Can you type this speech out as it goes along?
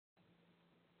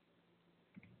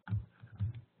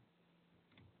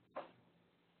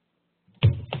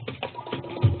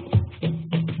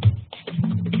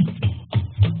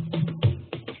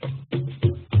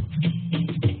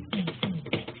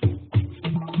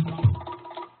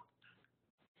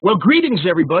Well, greetings,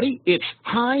 everybody. It's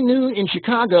high noon in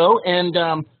Chicago, and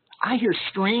I hear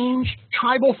strange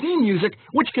tribal theme music,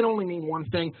 which can only mean one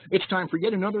thing. It's time for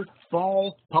yet another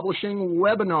fall publishing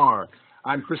webinar.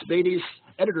 I'm Chris Beytes,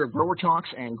 editor of GrowerTalks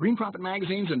and Green Profit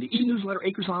magazines and the e-newsletter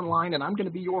Acres Online, and I'm going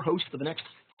to be your host for the next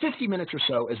 50 minutes or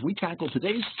so as we tackle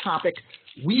today's topic,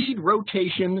 weed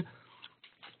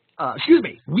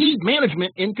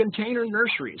management in container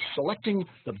nurseries, selecting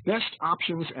the best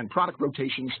options and product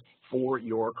rotations for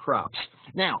your crops.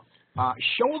 Now,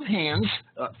 show of hands,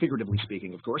 figuratively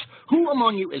speaking, of course, who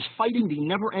among you is fighting the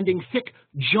never-ending thick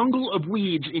jungle of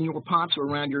weeds in your pots or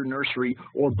around your nursery,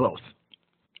 or both?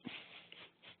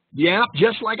 Yeah,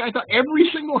 just like I thought. Every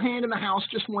single hand in the house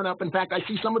just went up. In fact, I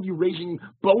see some of you raising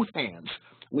both hands,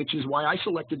 which is why I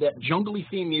selected that jungly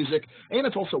theme music, and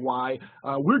it's also why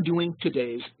we're doing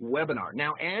today's webinar.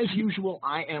 Now, as usual,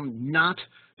 I am not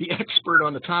the expert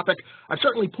on the topic. I've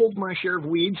certainly pulled my share of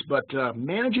weeds, but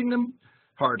managing them,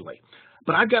 hardly.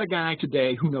 But I've got a guy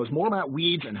today who knows more about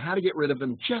weeds and how to get rid of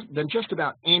them than just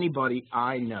about anybody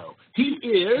I know. He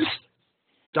is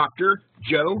Dr.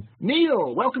 Joe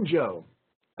Neal. Welcome, Joe.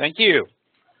 Thank you.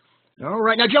 All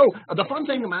right. Now, Joe, the fun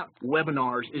thing about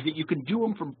webinars is that you can do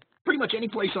them from pretty much any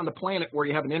place on the planet where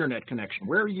you have an internet connection.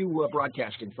 Where are you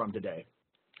broadcasting from today?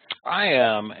 I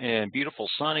am in beautiful,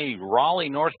 sunny Raleigh,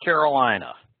 North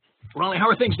Carolina. Raleigh, how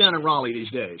are things down in Raleigh these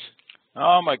days?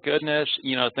 Oh, my goodness.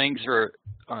 You know, things are,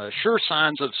 sure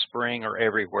signs of spring are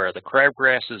everywhere. The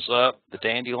crabgrass is up. The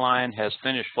dandelion has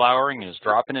finished flowering and is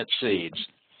dropping its seeds.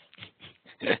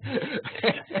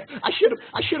 I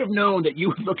should have known that you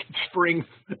would look at spring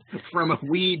from a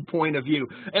weed point of view.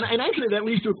 And actually that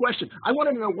leads to a question. I want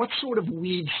to know what sort of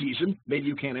weed season, maybe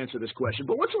you can't answer this question,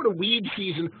 but what sort of weed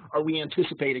season are we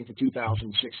anticipating for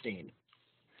 2016?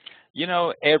 You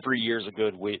know, every year's a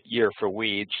good year for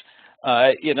weeds.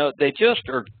 You know, they just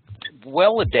are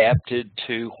well adapted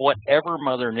to whatever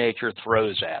Mother Nature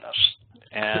throws at us.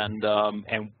 And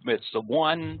it's the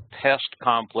one pest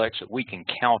complex that we can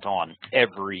count on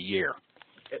every year.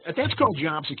 That's called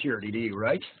job security to you,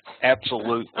 right?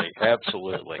 Absolutely,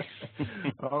 absolutely.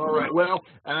 All right. Well,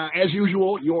 as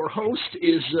usual, your host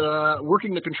is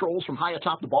working the controls from high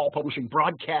atop the Ball Publishing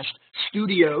broadcast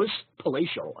studios,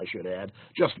 palatial, I should add,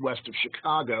 just west of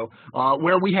Chicago,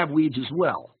 where we have weeds as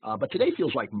well. But today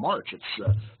feels like March. It's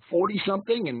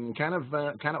 40-something and kind of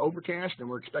overcast, and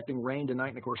we're expecting rain tonight.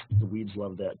 And of course, the weeds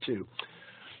love that too.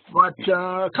 But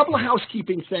a couple of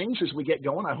housekeeping things as we get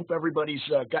going. I hope everybody's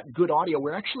got good audio.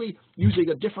 We're actually using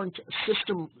a different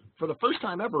system for the first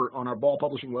time ever on our Ball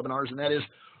Publishing webinars, and that is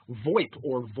VoIP,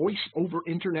 or Voice over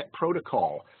Internet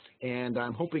Protocol. And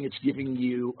I'm hoping it's giving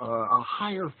you a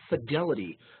higher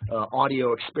fidelity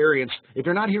audio experience. If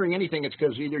you're not hearing anything, it's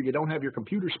because either you don't have your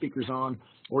computer speakers on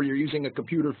or you're using a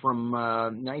computer from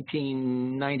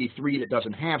 1993 that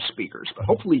doesn't have speakers. But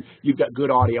hopefully you've got good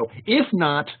audio. If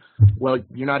not, well,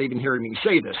 you're not even hearing me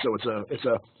say this. So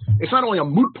it's not only a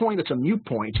moot point, it's a mute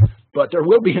point. But there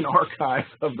will be an archive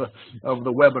of the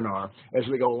webinar as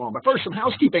we go along. But first, some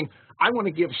housekeeping. I want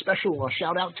to give special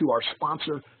shout out to our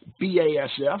sponsor,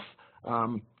 BASF,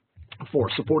 for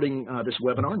supporting this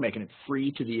webinar and making it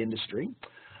free to the industry.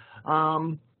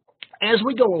 As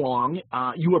we go along,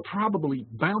 you are probably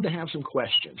bound to have some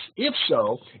questions. If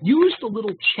so, use the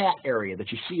little chat area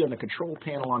that you see on the control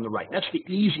panel on the right. That's the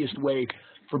easiest way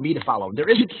for me to follow. There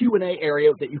is a Q&A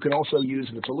area that you can also use,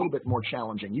 and it's a little bit more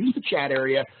challenging. Use the chat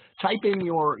area, type in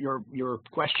your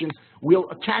question. We'll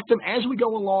attack them as we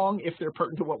go along if they're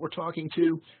pertinent to what we're talking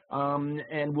to, and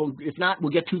if not,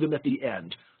 we'll get to them at the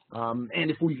end.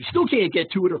 And if we still can't get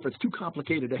to it, or if it's too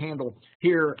complicated to handle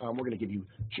here, we're going to give you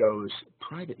Joe's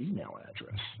private email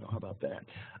address. So how about that?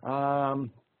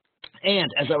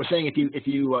 And as I was saying, if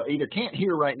you either can't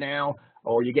hear right now,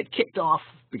 or you get kicked off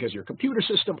because your computer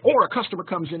system or a customer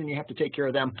comes in and you have to take care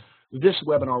of them, this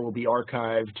webinar will be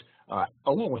archived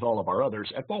along with all of our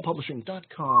others at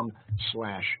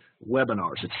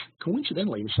ballpublishing.com/webinars. It's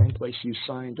coincidentally the same place you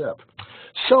signed up.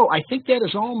 So I think that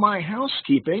is all my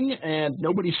housekeeping, and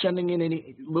nobody's sending in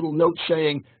any little notes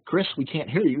saying, Chris, we can't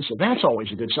hear you, so that's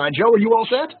always a good sign. Joe, are you all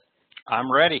set?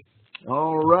 I'm ready.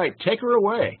 All right, take her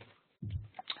away.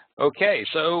 Okay,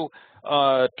 so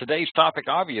today's topic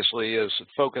obviously is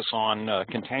focus on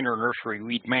container nursery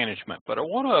weed management, but I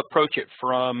want to approach it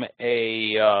from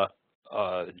a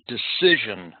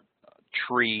decision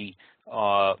tree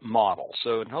model.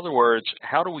 So in other words,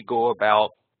 how do we go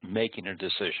about making a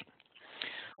decision?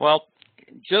 Well,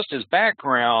 just as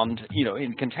background, you know,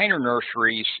 in container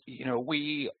nurseries, you know,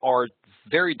 we are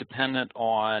very dependent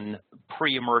on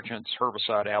pre-emergence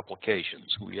herbicide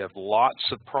applications. We have lots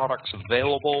of products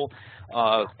available.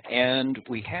 And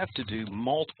we have to do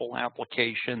multiple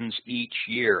applications each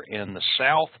year. In the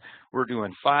South, we're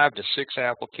doing 5 to 6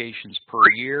 applications per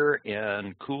year.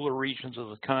 In cooler regions of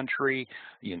the country,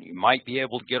 you might be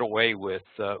able to get away with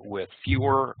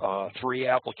fewer. 3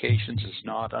 applications is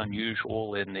not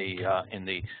unusual in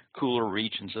the cooler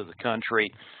regions of the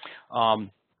country.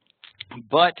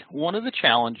 But one of the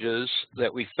challenges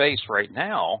that we face right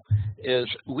now is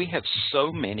we have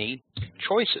so many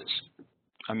choices.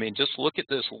 I mean, just look at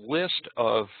this list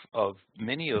of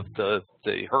many of the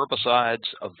herbicides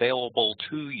available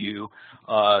to you,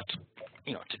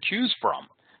 to choose from.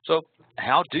 So,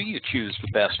 how do you choose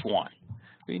the best one?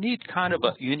 You need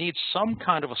some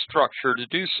kind of a structure to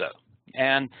do so,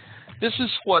 and this is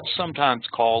what's sometimes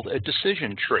called a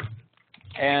decision tree.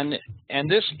 And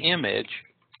this image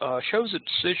shows a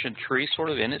decision tree sort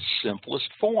of in its simplest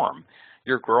form.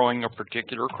 You're growing a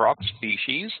particular crop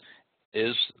species.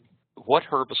 Is what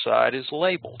herbicide is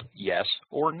labeled, yes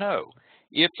or no?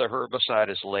 If the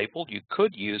herbicide is labeled, you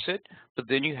could use it, but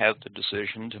then you have the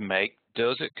decision to make,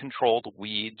 does it control the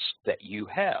weeds that you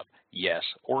have, yes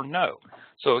or no?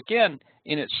 So again,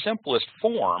 in its simplest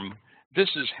form, this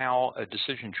is how a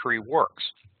decision tree works.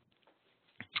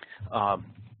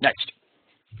 Next.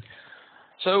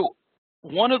 So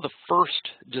one of the first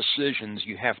decisions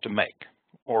you have to make,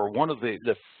 or one of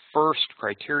the first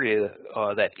criteria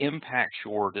that impacts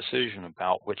your decision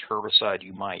about which herbicide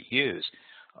you might use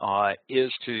is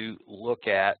to look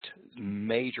at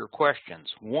major questions.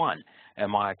 One,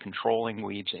 am I controlling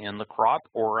weeds in the crop,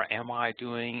 or am I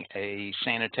doing a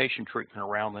sanitation treatment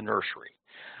around the nursery?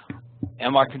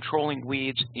 Am I controlling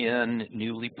weeds in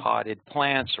newly potted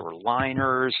plants or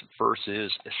liners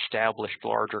versus established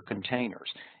larger containers?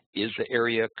 Is the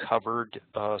area covered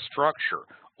structure,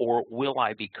 or will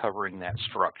I be covering that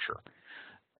structure?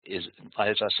 As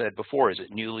I said before, is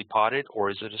it newly potted or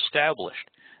is it established?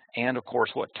 And of course,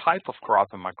 what type of crop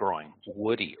am I growing?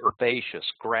 Woody, herbaceous,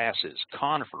 grasses,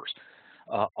 conifers,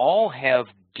 all have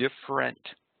different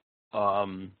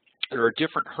there are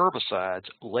different herbicides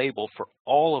labeled for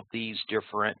all of these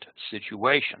different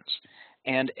situations.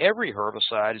 And every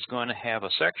herbicide is going to have a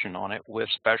section on it with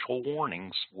special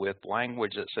warnings, with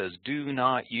language that says, do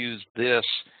not use this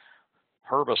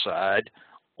herbicide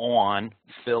on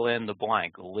fill in the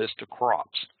blank, a list of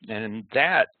crops. And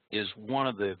that is one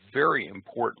of the very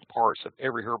important parts of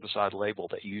every herbicide label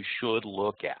that you should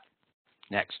look at.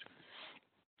 Next.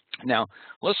 Now,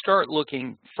 let's start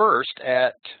looking first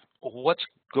at what's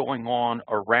going on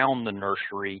around the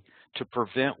nursery to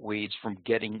prevent weeds from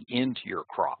getting into your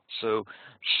crop. So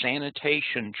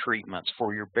sanitation treatments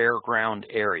for your bare ground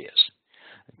areas,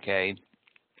 okay?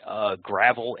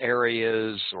 Gravel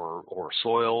areas or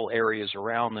soil areas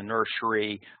around the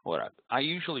nursery. What I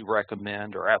usually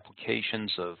recommend are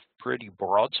applications of pretty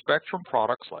broad spectrum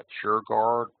products like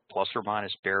SureGuard, plus or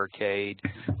minus Barricade,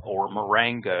 or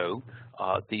Marengo.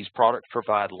 These products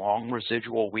provide long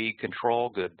residual weed control,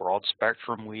 good broad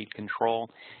spectrum weed control.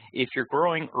 If you're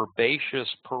growing herbaceous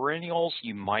perennials,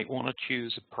 you might want to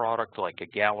choose a product like a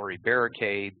Gallery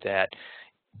Barricade that,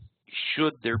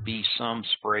 should there be some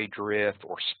spray drift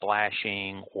or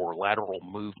splashing or lateral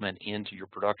movement into your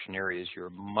production areas, you're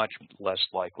much less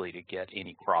likely to get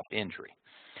any crop injury.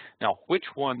 Now, which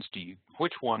one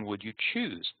would you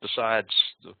choose besides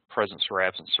the presence or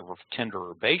absence of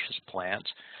tender herbaceous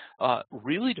plants?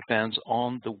 Really depends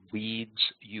on the weeds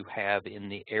you have in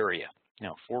the area.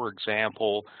 Now, for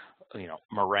example,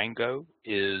 Marengo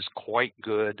is quite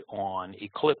good on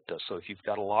Eclipta. So if you've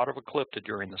got a lot of Eclipta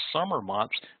during the summer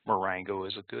months, Marengo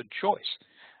is a good choice.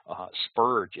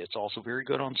 Spurge, it's also very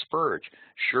good on spurge.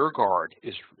 SureGuard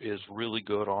is really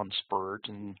good on spurge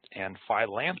and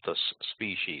Phyllanthus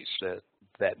species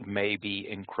that may be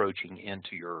encroaching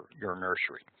into your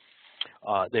nursery.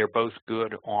 They're both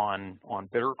good on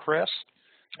bittercress.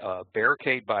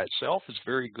 Barricade by itself is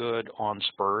very good on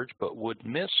spurge, but would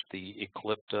miss the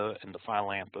Eclipta and the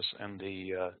Phyllanthus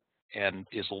and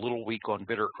is a little weak on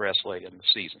bittercress late in the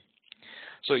season.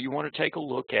 So you want to take a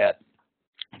look at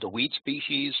the weed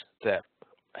species that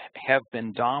have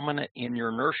been dominant in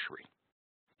your nursery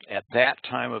at that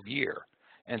time of year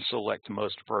and select the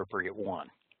most appropriate one.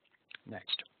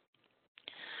 Next.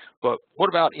 But what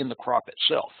about in the crop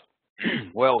itself?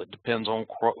 Well, it depends on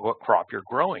what crop you're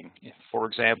growing. For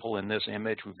example, in this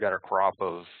image, we've got a crop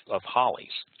of hollies.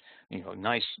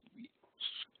 Nice,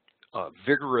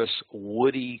 vigorous,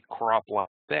 woody crop like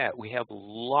that. We have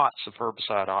lots of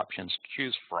herbicide options to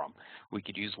choose from. We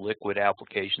could use liquid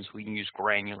applications. We can use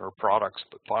granular products.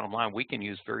 But bottom line, we can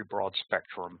use very broad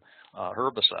spectrum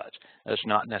herbicides. That's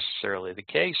not necessarily the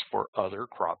case for other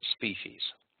crop species.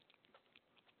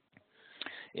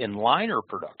 In liner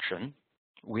production,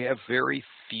 we have very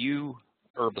few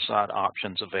herbicide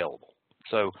options available.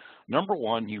 So number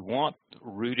one, you want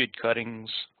rooted cuttings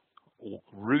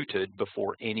rooted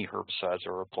before any herbicides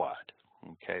are applied.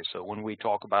 Okay, so when we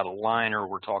talk about a liner,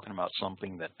 we're talking about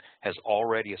something that has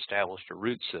already established a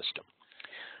root system.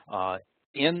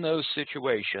 In those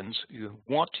situations, you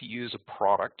want to use a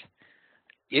product.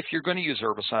 If you're going to use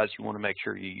herbicides, you want to make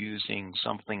sure you're using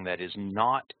something that is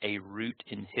not a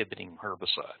root-inhibiting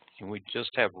herbicide. And we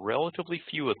just have relatively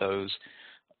few of those.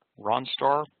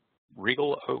 Ronstar,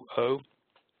 Regal OO,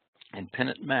 and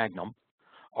Pennant Magnum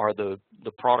are the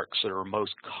products that are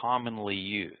most commonly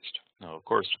used. Now, of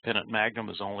course, Pennant Magnum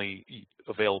is only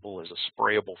available as a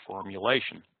sprayable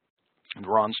formulation. And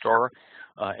Ronstar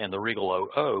and the Regal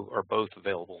OO are both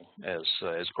available as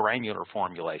granular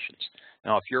formulations.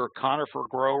 Now, if you're a conifer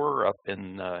grower up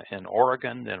in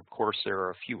Oregon, then of course there are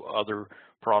a few other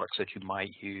products that you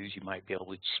might use. You might be able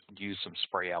to use some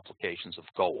spray applications of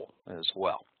Goal as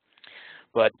well.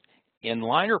 But in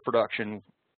liner production,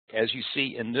 as you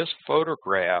see in this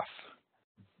photograph,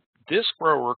 this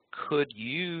grower could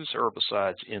use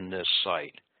herbicides in this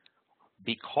site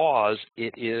because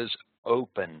it is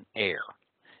open air.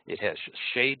 It has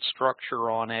shade structure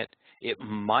on it. It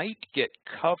might get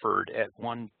covered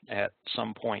at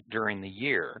some point during the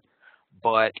year,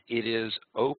 but it is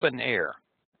open air.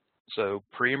 So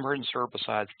pre-emergence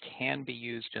herbicides can be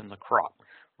used in the crop.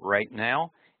 Right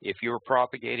now, if you're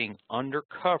propagating under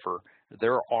cover,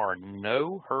 there are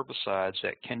no herbicides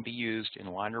that can be used in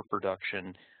liner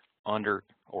production under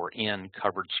or in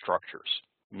covered structures.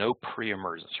 No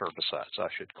pre-emergence herbicides, I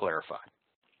should clarify.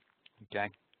 Okay.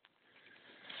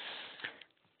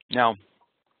 Now,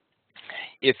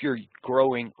 if you're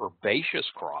growing herbaceous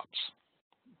crops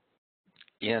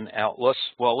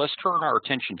let's turn our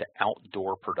attention to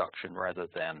outdoor production rather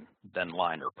than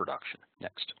liner production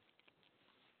next.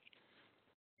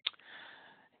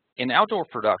 In outdoor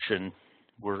production,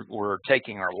 we're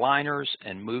taking our liners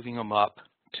and moving them up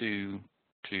to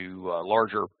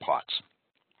larger pots.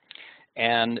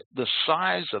 And the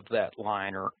size of that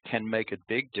liner can make a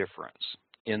big difference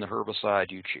in the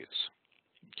herbicide you choose.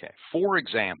 Okay. For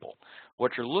example,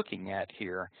 what you're looking at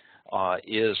here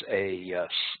is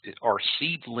our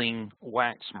seedling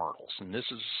wax myrtles, and this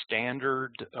is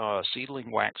standard seedling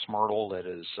wax myrtle that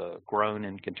is grown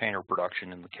in container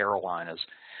production in the Carolinas.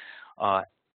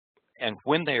 And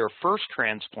when they are first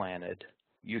transplanted,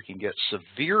 you can get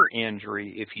severe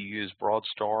injury if you use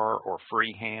Broadstar or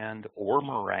Freehand or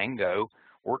Marengo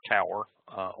or Tower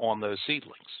on those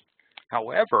seedlings.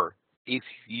 However, if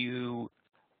you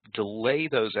delay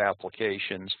those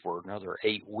applications for another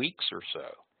 8 weeks or so,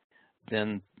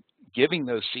 then giving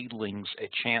those seedlings a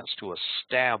chance to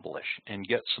establish and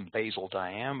get some basal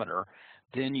diameter,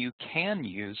 then you can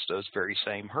use those very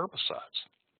same herbicides.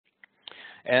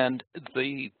 And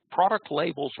the product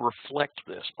labels reflect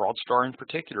this. Broadstar in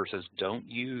particular says don't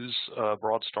use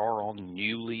Broadstar on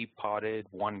newly potted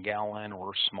 1 gallon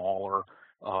or smaller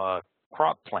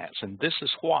crop plants. And this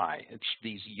is why. It's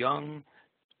these young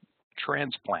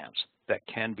transplants that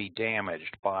can be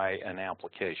damaged by an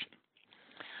application.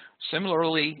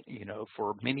 Similarly,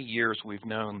 for many years we've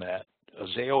known that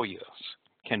azaleas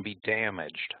can be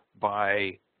damaged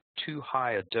by too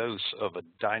high a dose of a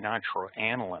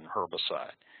dinitroaniline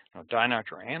herbicide. Now,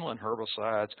 dinitroaniline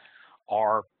herbicides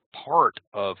are part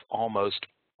of almost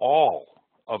all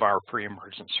of our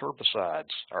pre-emergence herbicides,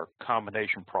 our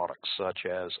combination products such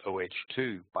as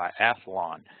OH2,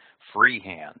 biathlon,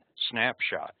 Freehand,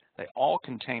 Snapshot. They all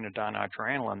contain a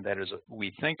dinitroaniline that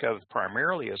we think of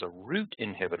primarily as a root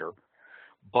inhibitor,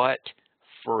 but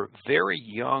for very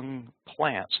young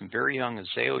plants and very young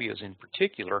azaleas in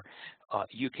particular,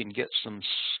 you can get some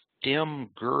stem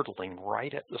girdling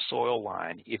right at the soil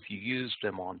line if you use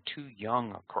them on too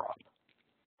young a crop.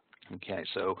 Okay,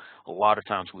 so a lot of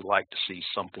times we like to see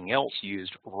something else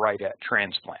used right at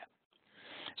transplant.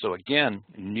 So again,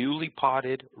 newly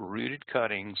potted, rooted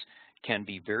cuttings can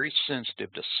be very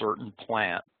sensitive to certain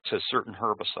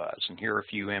herbicides. And here are a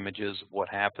few images of what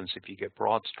happens if you get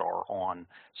Broadstar on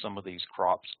some of these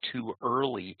crops too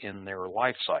early in their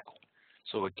life cycle.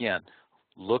 So again,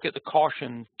 look at the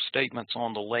caution statements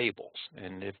on the labels.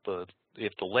 And if the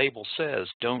label says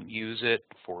don't use it,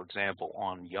 for example,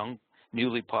 on young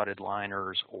newly potted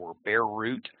liners or bare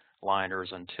root liners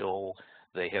until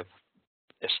they have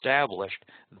established,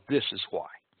 this is why.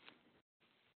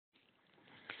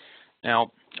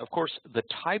 Now, of course, the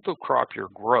type of crop you're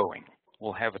growing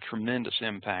will have a tremendous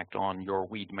impact on your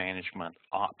weed management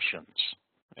options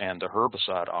and the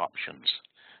herbicide options.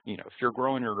 If you're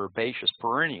growing an herbaceous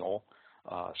perennial,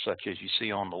 such as you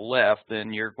see on the left,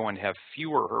 then you're going to have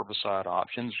fewer herbicide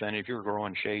options than if you're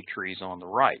growing shade trees on the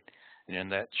right. And in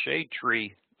that shade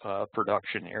tree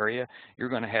production area, you're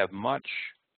going to have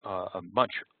a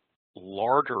much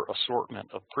larger assortment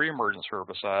of pre-emergence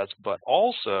herbicides, but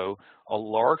also a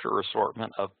larger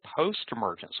assortment of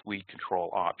post-emergence weed control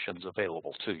options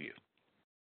available to you.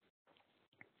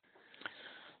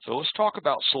 So let's talk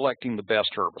about selecting the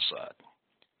best herbicide.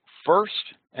 First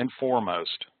and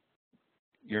foremost,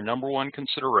 your number one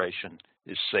consideration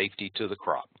is safety to the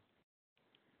crop.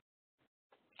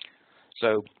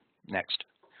 So next.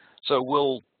 So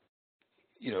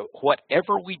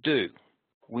whatever we do,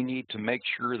 we need to make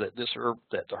sure that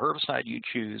the herbicide you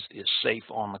choose is safe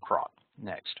on the crop.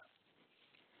 Next.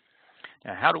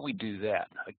 Now, how do we do that?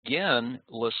 Again,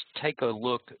 let's take a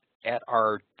look at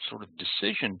our sort of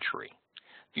decision tree.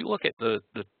 If you look at the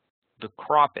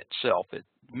crop itself, it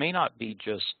may not be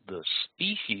just the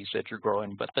species that you're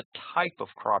growing, but the type of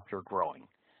crop you're growing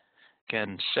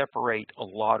can separate a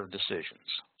lot of decisions.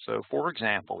 So, for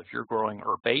example, if you're growing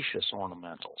herbaceous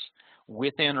ornamentals,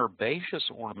 within herbaceous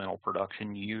ornamental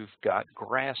production, you've got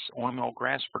ornamental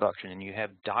grass production, and you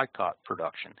have dicot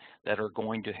production that are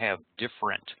going to have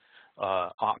different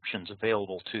options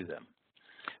available to them.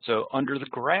 So under the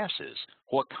grasses,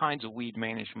 what kinds of weed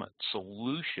management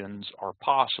solutions are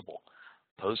possible?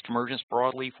 Post-emergence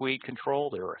broadleaf weed control,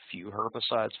 there are a few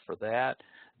herbicides for that.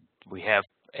 We have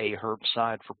a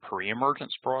herbicide for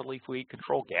pre-emergence broadleaf weed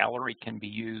control. Gallery can be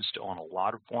used on a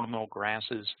lot of ornamental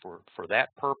grasses for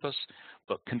that purpose,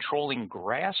 but controlling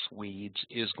grass weeds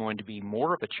is going to be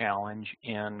more of a challenge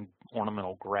in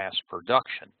ornamental grass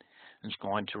production. It's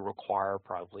going to require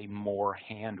probably more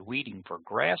hand weeding for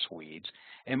grass weeds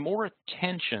and more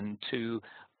attention to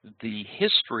the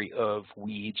history of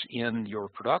weeds in your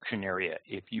production area.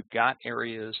 If you've got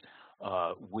areas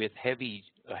with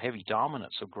a heavy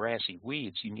dominance of grassy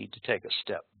weeds, you need to take a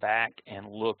step back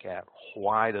and look at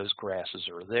why those grasses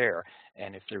are there,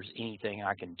 and if there's anything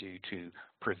I can do to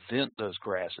prevent those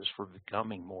grasses from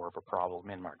becoming more of a problem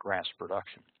in my grass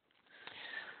production.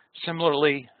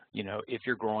 Similarly, if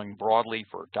you're growing broadleaf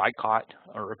or dicot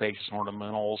or herbaceous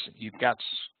ornamentals, you've got,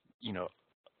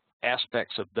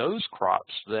 aspects of those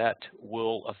crops that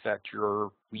will affect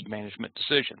your weed management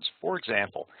decisions. For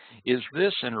example, is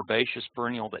this an herbaceous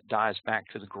perennial that dies back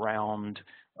to the ground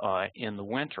in the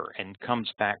winter and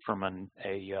comes back from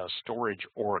a storage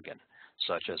organ,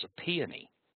 such as a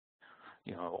peony,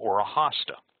 or a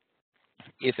hosta?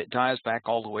 If it dies back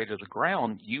all the way to the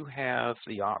ground, you have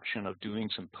the option of doing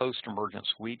some post-emergence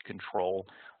weed control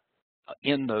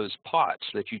in those pots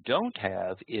that you don't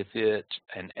have if it's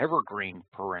an evergreen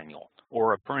perennial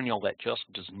or a perennial that just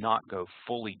does not go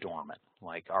fully dormant,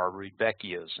 like our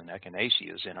Rudbeckias and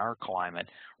Echinaceas in our climate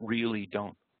really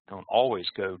don't always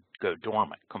go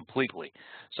dormant completely.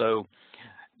 So,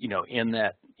 in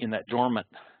that dormant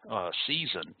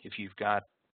season, if you've got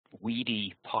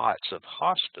weedy pots of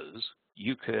hostas,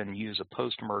 you can use a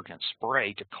post-emergent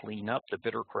spray to clean up the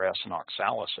bittercress and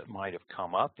oxalis that might have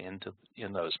come up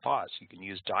in those pots. You can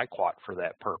use dicot for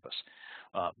that purpose.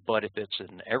 But if it's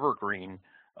an evergreen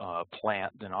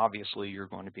plant, then obviously you're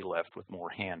going to be left with more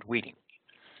hand weeding.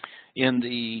 In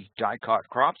the dicot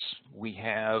crops, we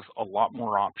have a lot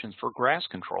more options for grass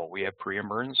control. We have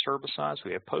pre-emergence herbicides.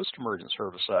 We have post-emergence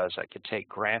herbicides that could take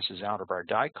grasses out of our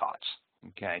dicots.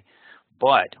 Okay.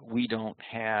 But we don't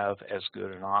have as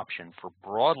good an option for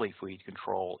broadleaf weed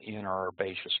control in our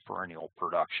herbaceous perennial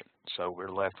production. So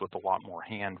we're left with a lot more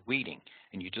hand weeding,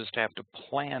 and you just have to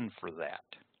plan for that,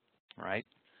 right?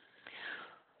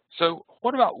 So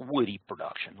what about woody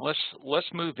production?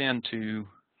 Let's move into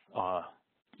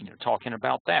talking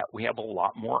about that. We have a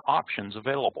lot more options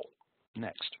available.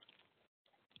 Next.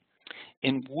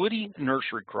 In woody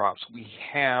nursery crops, we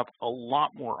have a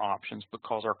lot more options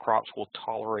because our crops will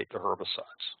tolerate the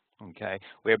herbicides. Okay,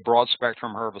 we have broad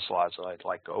spectrum herbicides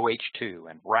like OH2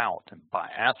 and Rout and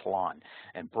Biathlon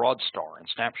and Broadstar and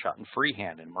Snapshot and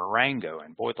Freehand and Marengo,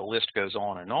 and boy, the list goes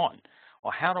on and on.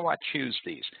 Well, how do I choose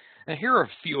these? And here are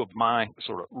a few of my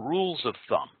sort of rules of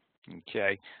thumb.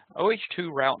 Okay,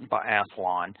 OH2, Rout, and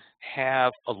Biathlon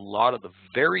have a lot of the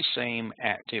very same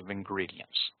active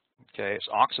ingredients. Okay, it's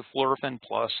oxyfluorphan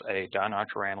plus a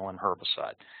dinitroaniline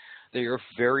herbicide. They are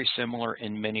very similar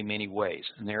in many, many ways,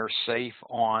 and they're safe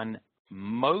on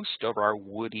most of our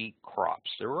woody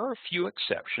crops. There are a few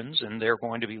exceptions, and they're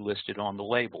going to be listed on the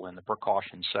label in the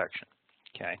precautions section.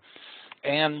 Okay,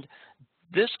 and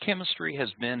this chemistry has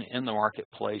been in the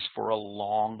marketplace for a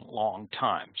long, long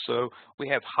time, so we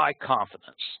have high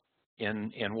confidence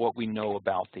in what we know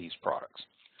about these products.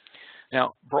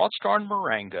 Now, Broadstar and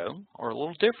Marengo are a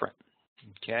little different.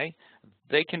 Okay,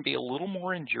 they can be a little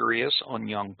more injurious on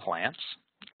young plants.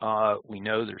 We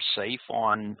know they're safe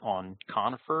on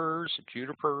conifers,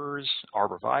 junipers,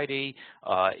 arborvitae.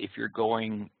 If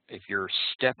you're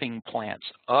stepping plants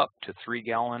up to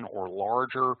 3-gallon or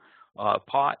larger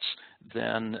pots,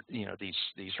 then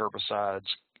these herbicides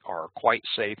are quite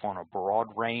safe on a broad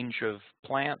range of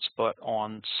plants, but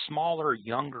on smaller,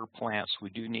 younger plants, we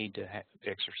do need to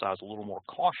exercise a little more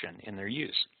caution in their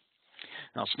use.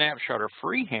 Now, snapshot or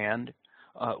freehand,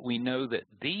 we know that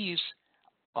these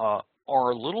are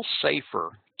a little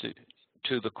safer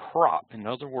to the crop. In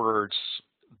other words,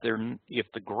 if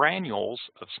the granules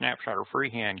of snapshot or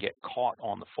freehand get caught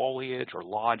on the foliage or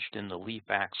lodged in the leaf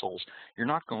axils, you're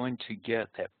not going to get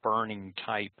that burning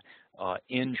type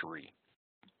injury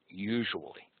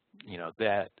usually.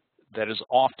 That is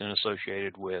often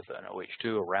associated with an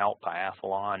OH2, a route,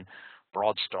 biathlon,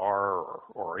 broadstar,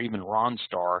 or even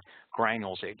ronstar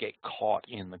granules that get caught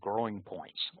in the growing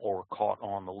points or caught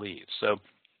on the leaves. So,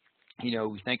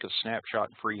 we think of snapshot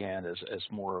and freehand as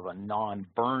more of a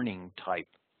non-burning type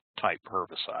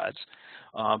herbicides,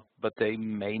 but they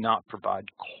may not provide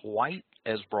quite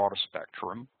as broad a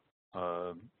spectrum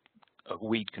of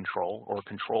weed control or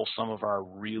control some of our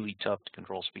really tough to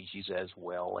control species as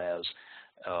well as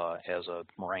a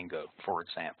morango, for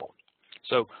example.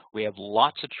 So we have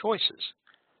lots of choices.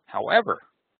 However,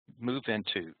 move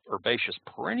into herbaceous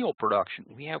perennial production,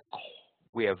 we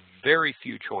have very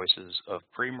few choices of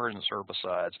pre-emergence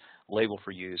herbicides labeled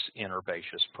for use in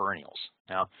herbaceous perennials.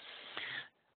 Now,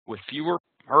 with fewer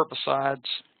herbicides,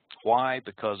 why?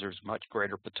 Because there's much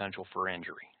greater potential for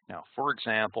injury. Now, for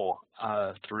example,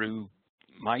 through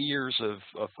my years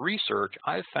of research,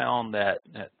 I've found that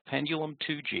Pendulum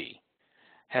 2G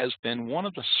has been one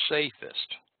of the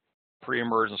safest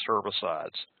pre-emergence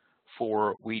herbicides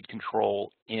for weed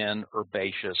control in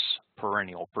herbaceous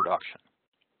perennial production.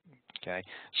 Okay,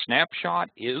 snapshot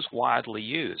is widely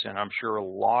used, and I'm sure a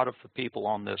lot of the people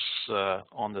on this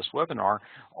webinar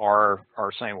are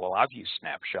saying, "Well, I've used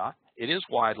snapshot." It is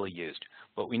widely used,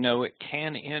 but we know it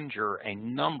can injure a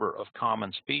number of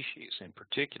common species, in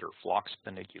particular Phlox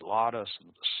paniculatus,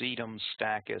 Sedum,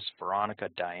 Stachys, Veronica,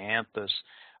 Dianthus.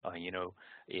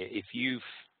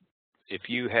 If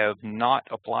you have not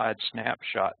applied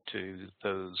snapshot to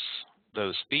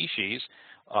those species,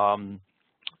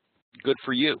 good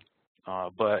for you.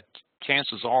 But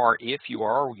chances are, if you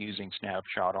are using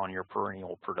snapshot on your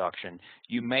perennial production,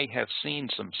 you may have seen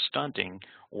some stunting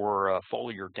or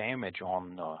foliar damage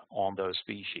on those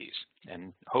species,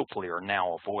 and hopefully are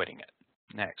now avoiding it.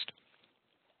 Next.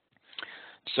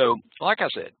 So, like I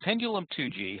said, Pendulum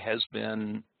 2G has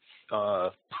been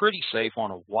pretty safe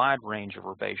on a wide range of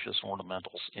herbaceous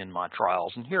ornamentals in my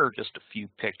trials, and here are just a few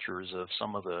pictures of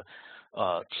some of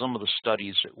the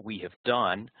studies that we have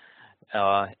done.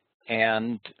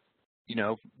 And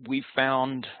we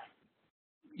found,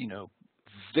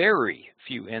 very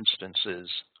few instances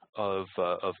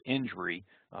of injury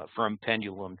from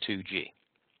Pendulum 2G.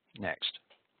 Next.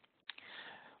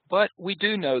 But we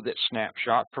do know that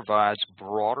snapshot provides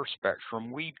broader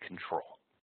spectrum weed control.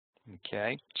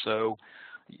 Okay, so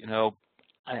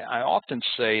I often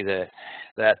say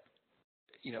that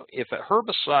if a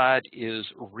herbicide is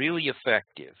really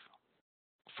effective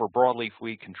for broadleaf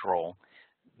weed control,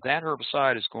 that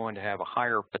herbicide is going to have a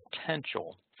higher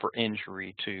potential for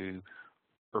injury to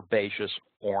herbaceous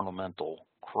ornamental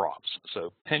crops.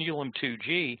 So Pendulum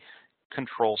 2G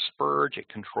controls spurge, it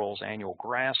controls annual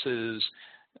grasses,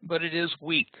 but it is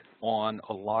weak on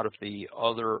a lot of the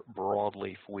other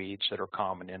broadleaf weeds that are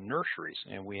common in nurseries,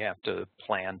 and we have to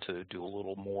plan to do a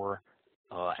little more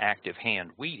active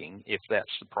hand weeding if that's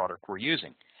the product we're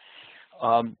using.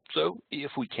 So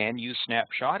if we can use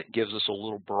snapshot, it gives us a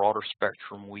little broader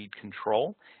spectrum weed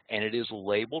control, and it is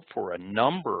labeled for a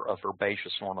number of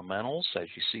herbaceous ornamentals, as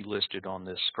you see listed on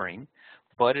this screen.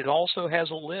 But it also has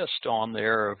a list on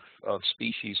there of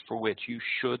species for which you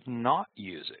should not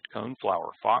use it: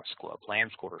 coneflower, foxglove,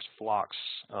 lamb's quarters, phlox,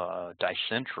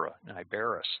 dicentra,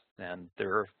 iberis, and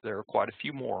there are quite a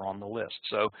few more on the list.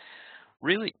 So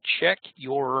really check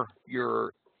your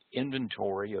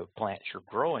inventory of plants you're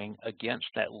growing against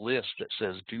that list that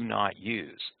says do not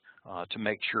use to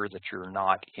make sure that you're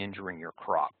not injuring your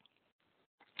crop.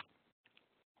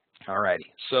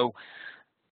 Alrighty, so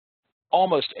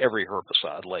almost every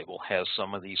herbicide label has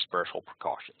some of these special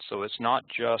precautions. So it's not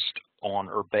just on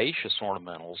herbaceous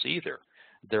ornamentals either.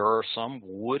 There are some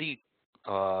woody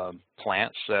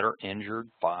plants that are injured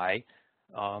by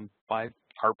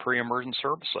our pre-emergence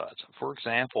herbicides. For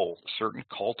example, certain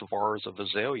cultivars of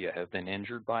azalea have been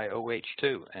injured by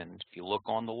OH2, and if you look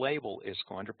on the label, it's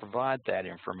going to provide that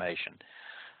information.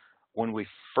 when we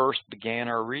first began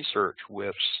our research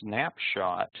with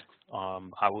Snapshot,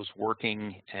 I was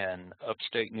working in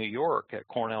upstate New York at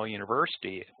Cornell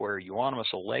University, where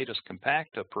Euonymus elatus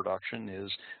compacta production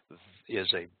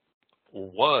was a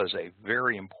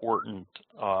very important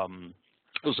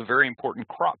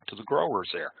crop to the growers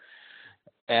there,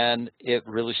 and it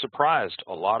really surprised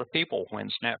a lot of people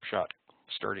when Snapshot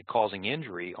started causing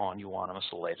injury on Euonymus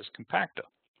elatus compacta.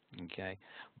 Okay,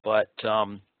 but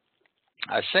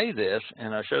I say this,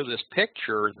 and I show this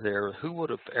picture there. Who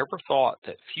would have ever thought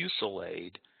that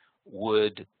Fusilade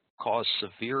would cause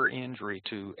severe injury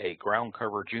to a ground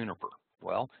cover juniper?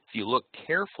 Well, if you look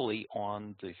carefully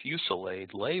on the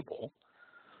Fusilade's label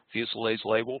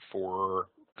for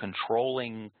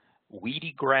controlling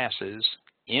weedy grasses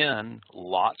in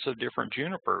lots of different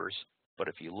junipers, but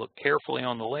if you look carefully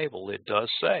on the label, it does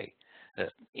say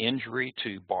that injury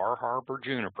to Bar Harbor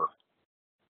juniper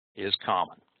is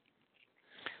common.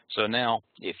 So now,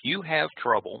 if you have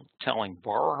trouble telling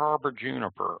Bar Harbor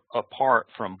juniper apart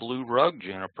from blue rug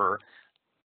juniper,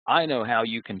 I know how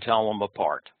you can tell them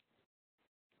apart.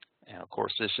 And of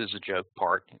course, this is a joke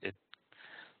part. It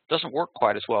doesn't work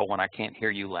quite as well when I can't hear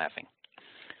you laughing.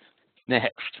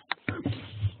 Next.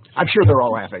 I'm sure they're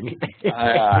all laughing.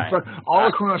 All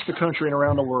across the country and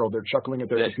around the world, they're chuckling at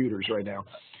their computers right now.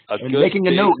 And making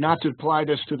a note not to apply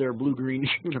this to their blue-green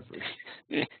junipers.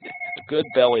 A good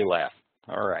belly laugh.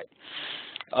 All right.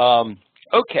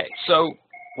 Okay, so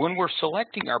when we're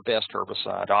selecting our best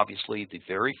herbicide, obviously the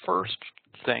very first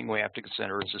thing we have to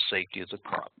consider is the safety of the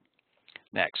crop.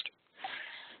 Next.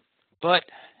 But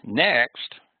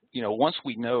next, once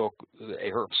we know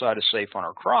a herbicide is safe on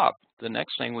our crop, the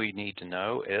next thing we need to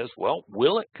know is, well,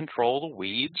 will it control the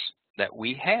weeds that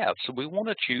we have? So we want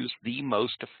to choose the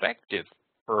most effective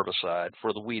herbicide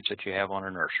for the weeds that you have on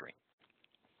a nursery.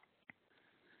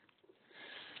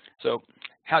 So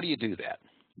how do you do that?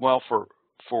 Well, for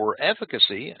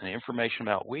efficacy and information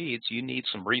about weeds, you need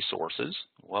some resources.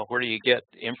 Well, where do you get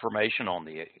information on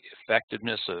the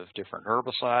effectiveness of different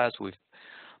herbicides?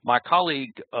 My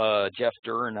colleague Jeff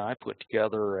Durr and I put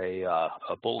together a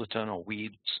bulletin on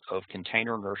weeds of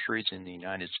container nurseries in the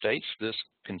United States. This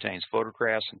contains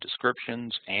photographs and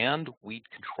descriptions and weed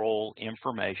control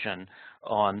information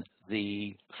on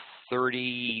the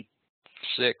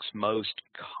 36 most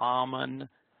common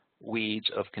weeds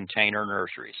of container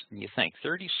nurseries. And you think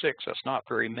 36, that's not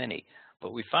very many,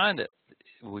 but we find that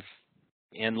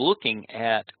in looking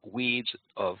at weeds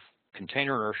of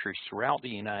container nurseries throughout the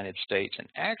United States and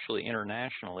actually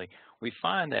internationally, we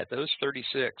find that those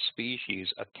 36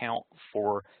 species account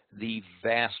for the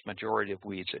vast majority of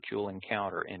weeds that you'll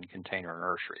encounter in container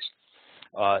nurseries.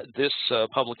 This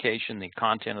publication, the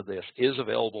content of this, is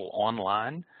available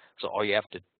online, so all you have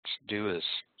to do is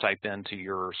type into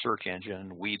your search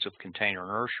engine weeds of container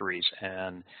nurseries,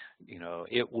 and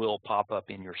it will pop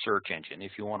up in your search engine.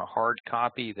 If you want a hard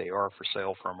copy, they are for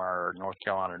sale from our North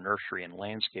Carolina Nursery and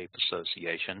Landscape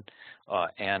Association.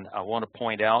 And I want to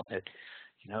point out that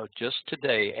just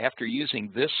today, after using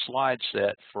this slide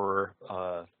set for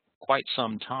quite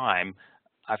some time,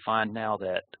 I find now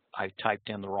that I typed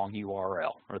in the wrong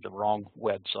URL or the wrong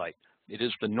website. It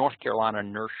is the North Carolina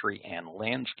Nursery and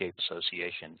Landscape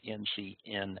Association,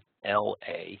 ncnla.com,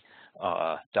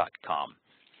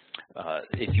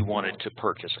 if you wanted to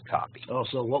purchase a copy. Oh,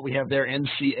 so what we have there,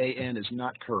 NCAN, is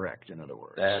not correct, in other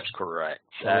words. That's correct.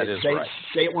 That is right.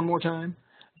 Say it one more time.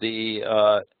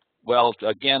 Well,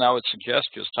 again, I would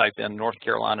suggest just type in North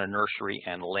Carolina Nursery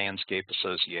and Landscape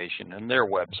Association, and their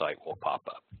website will pop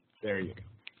up. There you go.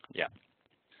 Yeah.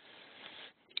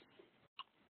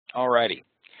 All righty.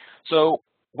 So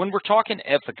when we're talking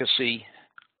efficacy,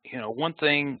 one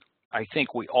thing I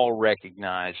think we all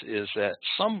recognize is that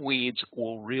some weeds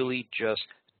will really just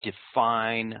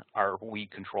define our weed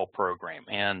control program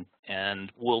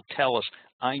and will tell us,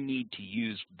 I need to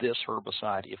use this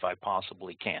herbicide if I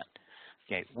possibly can.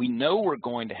 Okay, we know we're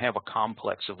going to have a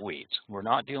complex of weeds. We're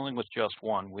not dealing with just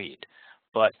one weed.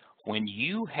 But when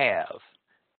you have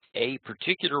a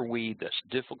particular weed that's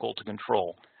difficult to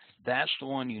control, that's the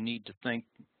one you need to think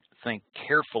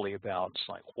carefully about. It's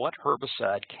like, what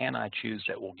herbicide can I choose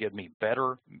that will give me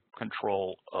better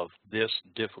control of this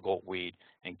difficult weed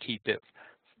and keep it,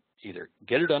 either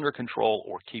get it under control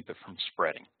or keep it from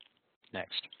spreading.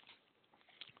 Next.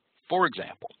 For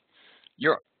example,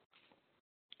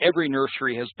 every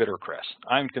nursery has bittercress.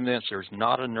 I'm convinced there's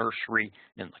not a nursery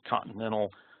in the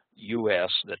continental U.S.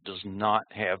 that does not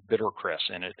have bittercress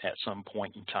in it at some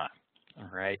point in time. All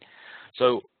right.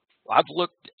 So I've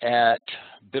looked at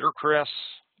bittercress,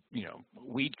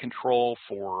 weed control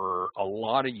for a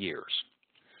lot of years,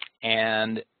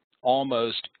 and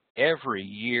almost every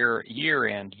year, year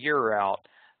in, year out,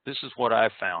 this is what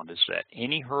I've found, is that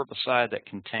any herbicide that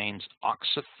contains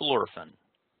oxyfluorphan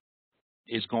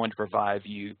is going to provide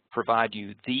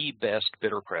you the best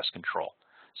bitter crest control.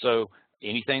 So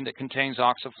anything that contains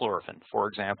oxyfluorphan, for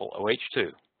example,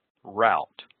 OH2, Rout,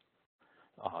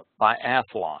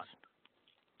 Biathlon,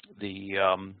 the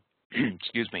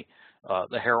excuse me,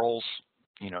 the Harrell's,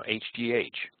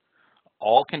 HGH,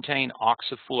 all contain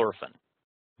oxyfluorphan.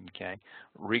 Okay,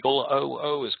 Regal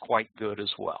OO is quite good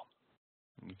as well.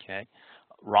 Okay,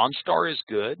 Ronstar is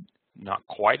good, not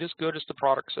quite as good as the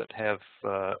products that have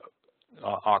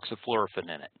oxyfluorphan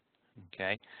in it.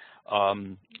 Okay,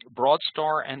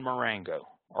 Broadstar and Marengo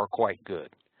are quite good.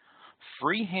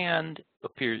 Freehand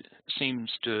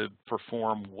seems to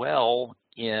perform well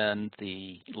in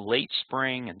the late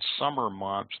spring and summer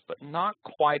months, but not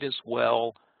quite as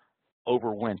well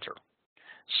over winter.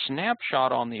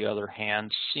 Snapshot, on the other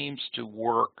hand, seems to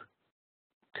work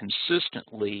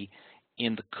consistently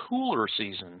in the cooler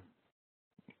season.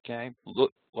 Okay, well,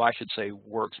 I should say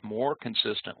works more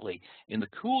consistently in the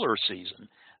cooler season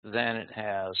than it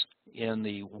has in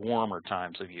the warmer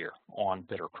times of year on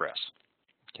bitter cress.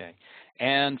 Okay,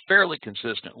 and fairly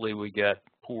consistently we get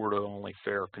poor to only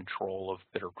fair control of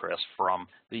bitter cress from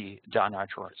the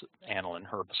dinitroaniline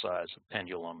herbicides,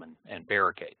 Pendulum and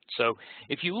Barricade. So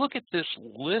if you look at this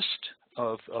list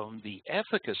of the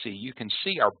efficacy, you can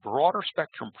see our broader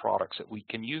spectrum products that we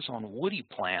can use on woody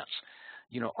plants,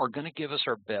 are going to give us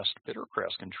our best bitter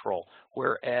cress control,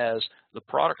 whereas the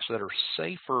products that are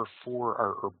safer for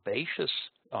our herbaceous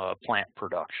plant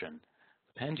production,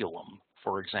 Pendulum,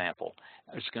 for example,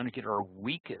 is going to get our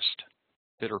weakest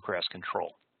bitter cress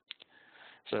control.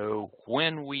 So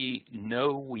when we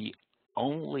know we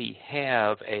only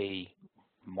have a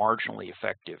marginally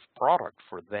effective product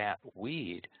for that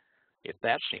weed, if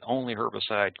that's the only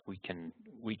herbicide we can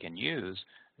use,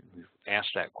 we've asked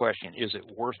that question, is it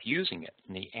worth using it?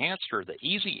 And the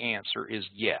easy answer is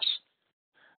yes.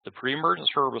 The pre-emergence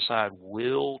herbicide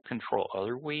will control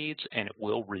other weeds, and it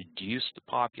will reduce the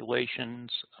populations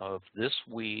of this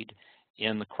weed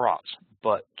in the crops.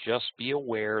 But just be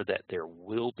aware that there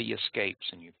will be escapes,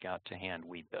 and you've got to hand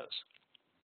weed those.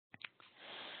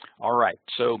 All right,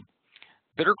 so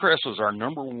bittercress was our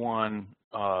 #1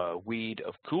 weed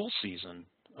of cool season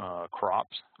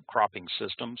cropping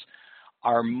systems.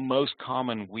 Our most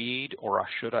common weed, or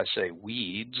should I say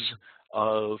weeds,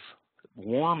 of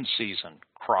warm season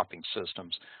cropping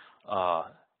systems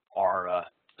are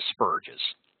spurges.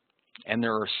 And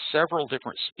there are several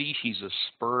different species of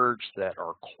spurge that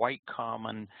are quite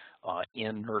common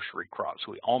in nursery crops.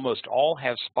 We almost all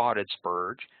have spotted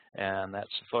spurge, and that's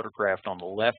photographed on the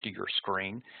left of your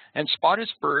screen. And spotted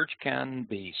spurge can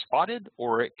be spotted,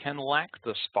 or it can lack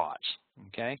the spots.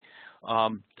 Okay,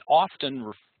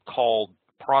 often called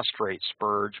prostrate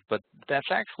spurge, but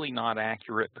that's actually not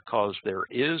accurate, because there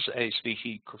is a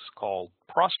species called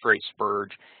prostrate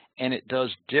spurge, and it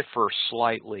does differ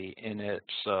slightly in its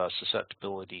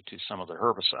susceptibility to some of the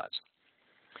herbicides.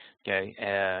 Okay,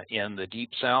 in the deep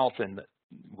south, and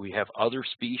we have other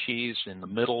species. In the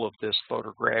middle of this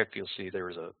photograph, you'll see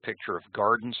there's a picture of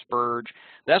garden spurge.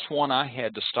 That's one I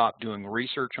had to stop doing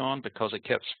research on because it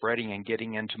kept spreading and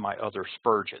getting into my other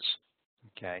spurges.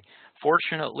 Okay,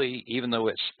 fortunately, even though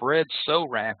it spreads so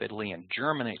rapidly and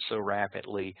germinates so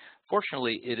rapidly,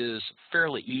 fortunately it is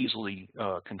fairly easily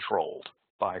controlled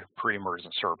by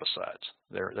pre-emergence herbicides.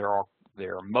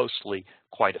 They're mostly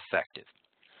quite effective.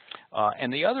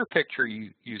 And the other picture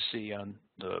you see on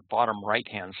the bottom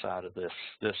right-hand side of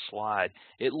this slide,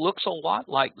 it looks a lot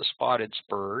like the spotted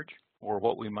spurge, or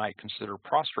what we might consider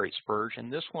prostrate spurge,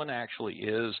 and this one actually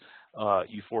is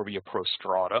Euphorbia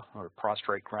prostrata, or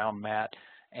prostrate ground mat,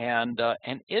 and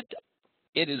it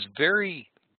is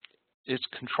its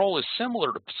control is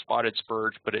similar to spotted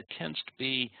spurge, but it tends to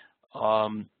be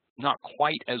not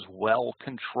quite as well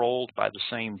controlled by the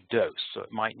same dose, so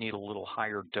it might need a little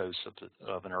higher dose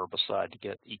of an herbicide to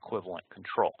get equivalent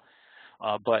control,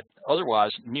 but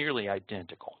otherwise nearly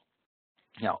identical.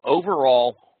 Now,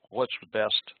 overall, what's the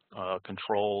best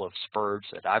control of spurge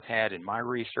that I've had in my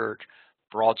research?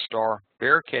 Broadstar,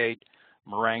 Barricade,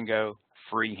 Marengo,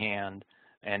 Freehand,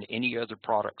 and any other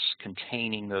products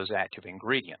containing those active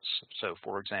ingredients. So,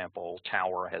 for example,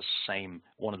 Tower has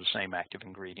one of the same active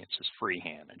ingredients as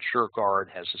Freehand, and SureGuard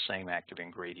has the same active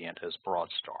ingredient as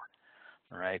Broadstar.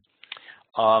 All right.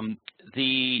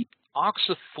 The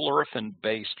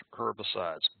oxyfluorphan-based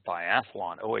herbicides,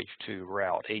 Biathlon, OH2,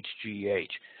 Rout,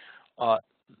 HGH,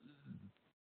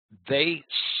 they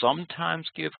sometimes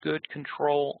give good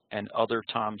control and other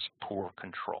times poor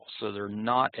control. So they're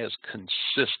not as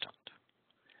consistent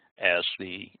as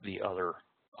the other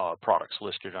products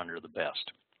listed under the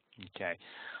best. Okay.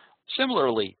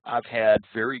 Similarly, I've had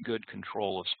very good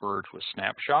control of spurge with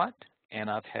Snapshot, and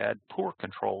I've had poor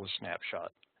control with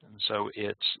Snapshot. And so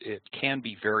it can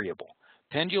be variable.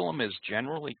 Pendulum is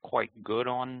generally quite good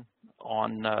on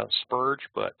spurge,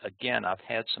 but again, I've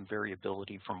had some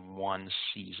variability from one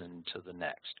season to the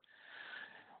next.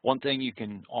 One thing you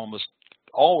can almost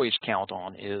always count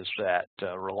on is that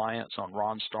reliance on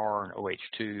Ronstar and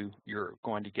OH2, you're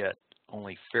going to get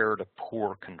only fair to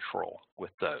poor control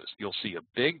with those. You'll see a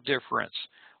big difference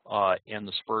in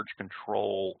the spurge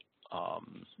control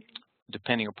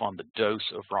depending upon the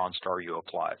dose of Ronstar you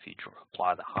apply. If you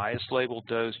apply the highest labeled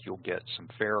dose, you'll get some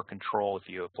fair control. If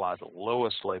you apply the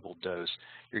lowest labeled dose,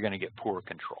 you're going to get poor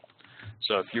control.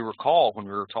 So if you recall, when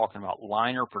we were talking about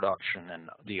liner production, and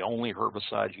the only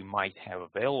herbicides you might have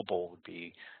available would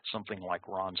be something like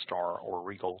Ronstar or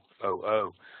Regal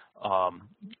 00,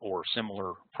 or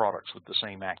similar products with the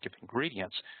same active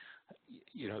ingredients,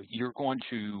 you're going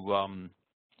to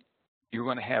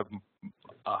have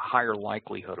a higher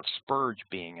likelihood of spurge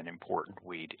being an important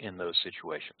weed in those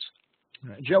situations.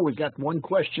 Right. Joe, we've got one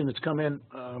question that's come in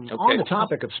on the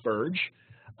topic of spurge.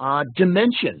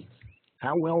 Dimension.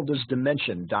 How well does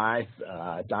dimension,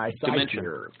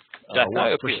 dithiopyr,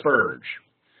 work for spurge?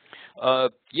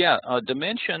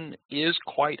 Dimension is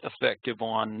quite effective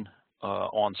on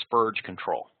spurge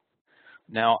control.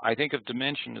 Now, I think of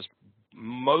dimension as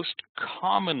most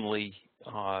commonly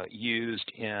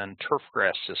used in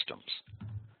turfgrass systems.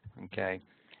 Okay,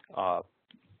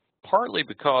 partly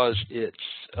because it's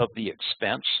of the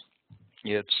expense.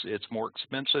 It's more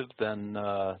expensive than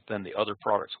the other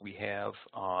products we have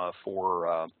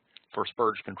for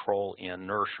spurge control in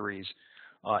nurseries,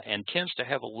 and tends to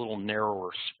have a little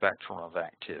narrower spectrum of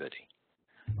activity.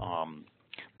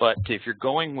 But if you're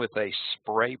going with a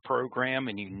spray program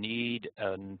and you need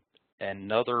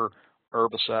another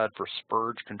herbicide for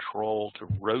spurge control to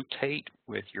rotate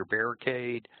with your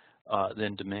barricade,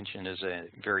 then Dimension is a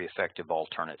very effective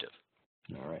alternative.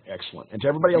 All right, excellent. And to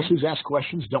everybody else who's asked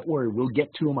questions, don't worry, we'll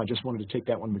get to them. I just wanted to take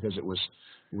that one because it was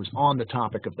on the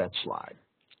topic of that slide.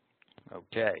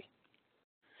 Okay.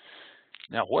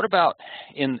 Now, what about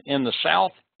in the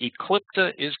South?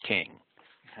 Eclipta is king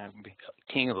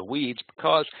of the weeds,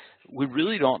 because we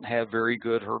really don't have very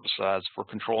good herbicides for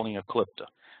controlling Eclipta.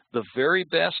 The very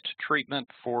best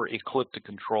treatment for Eclipta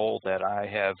control that I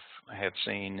have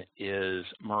seen is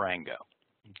Marengo.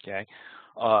 Okay,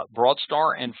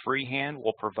 Broadstar and Freehand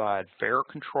will provide fair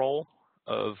control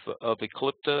of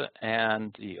Eclipta,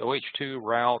 and the OH2,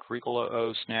 Route, Regal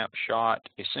 00, Snapshot,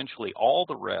 essentially all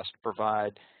the rest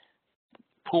provide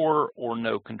poor or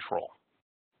no control.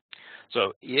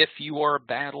 So if you are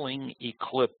battling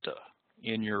Eclipta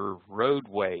in your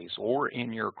roadways or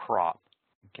in your crop,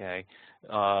 okay,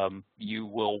 you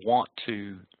will want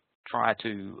to try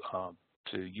to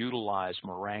utilize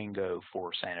Marengo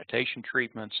for sanitation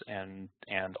treatments and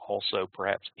also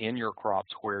perhaps in your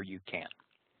crops where you can.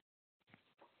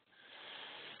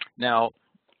 Now,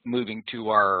 moving to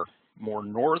our more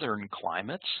northern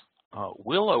climates,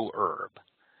 willow herb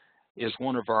is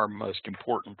one of our most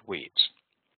important weeds.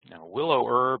 Now, willow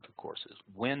herb, of course, is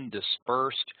wind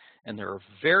dispersed, and there are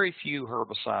very few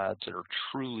herbicides that are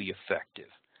truly effective.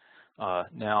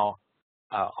 Now,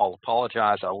 I'll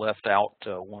apologize, I left out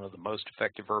one of the most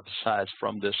effective herbicides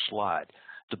from this slide.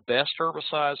 The best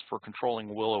herbicides for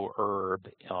controlling willow herb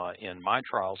in my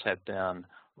trials have been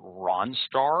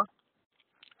Ronstar,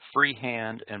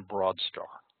 Freehand, and Broadstar.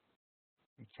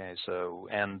 Okay, so,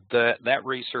 and that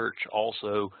research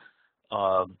also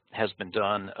has been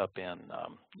done up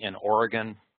in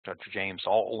Oregon. Dr. James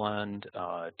Altland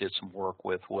did some work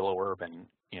with willow herb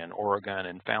in Oregon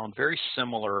and found very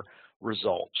similar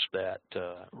results, that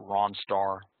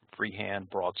Ronstar, Freehand,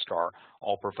 Broadstar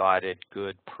all provided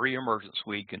good pre-emergence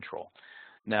weed control.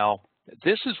 Now,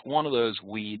 this is one of those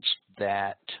weeds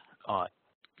that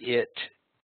it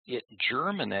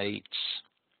germinates,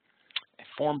 it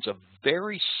forms a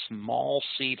very small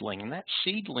seedling, and that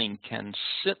seedling can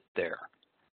sit there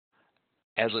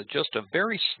as just a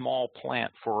very small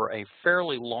plant for a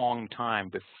fairly long time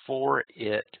before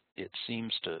it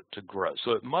seems to grow.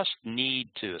 So it must need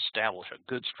to establish a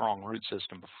good, strong root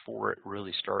system before it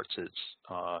really starts its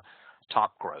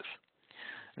top growth.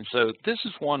 And so this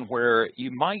is one where you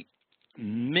might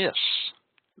miss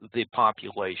the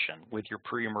population with your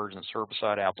pre-emergence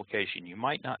herbicide application. You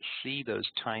might not see those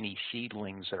tiny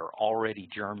seedlings that are already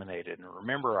germinated. And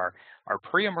remember, our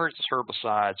pre-emergence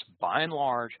herbicides, by and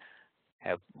large,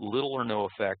 have little or no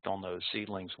effect on those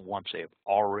seedlings once they have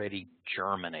already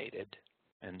germinated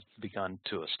and begun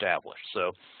to establish.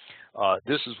 So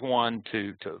This is one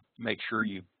to make sure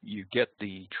you get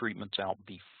the treatments out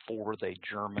before they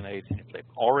germinate. And if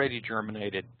they've already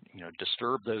germinated,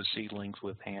 disturb those seedlings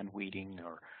with hand weeding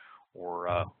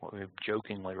or what we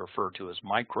jokingly refer to as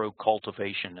micro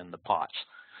cultivation in the pots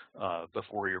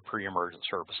before your pre-emergence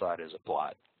herbicide is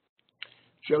applied.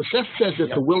 Joseph says that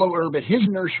the willow herb at his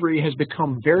nursery has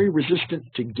become very resistant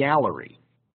to gallery.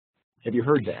 Have you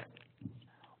heard that?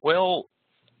 Well,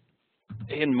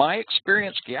 in my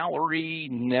experience, gallery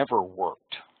never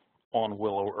worked on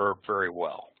willow herb very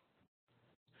well.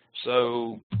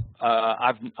 So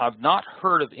I've not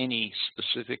heard of any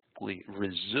specifically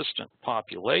resistant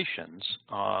populations,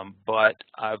 but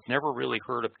I've never really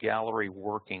heard of gallery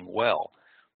working well.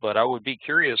 But I would be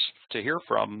curious to hear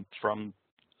from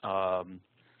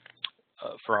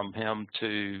him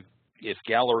to if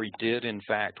gallery did in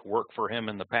fact work for him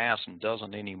in the past and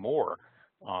doesn't anymore.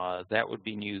 That would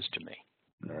be news to me.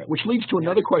 All right. Which leads to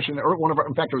another question, or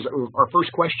in fact, it was our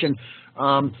first question.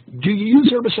 Do you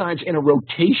use herbicides in a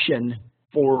rotation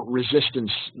for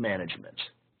resistance management?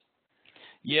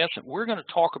 Yes, and we're going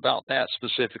to talk about that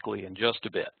specifically in just a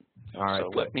bit. All right. So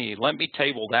let me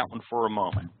table that one for a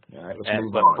moment. All right, let's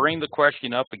move but on. Bring the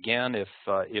question up again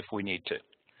if we need to.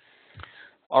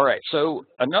 All right. So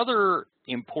another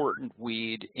important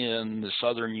weed in the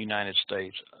southern United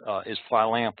States is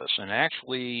Phyllanthus, and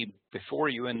actually before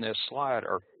you in this slide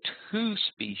are two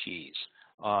species.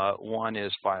 One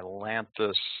is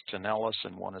Phyllanthus tenellus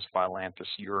and one is Phyllanthus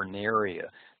urinaria.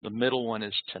 The middle one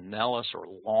is tenellus, or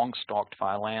long-stalked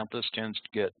Phyllanthus, tends to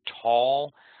get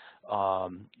tall,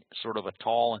 sort of a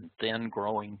tall and thin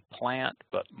growing plant,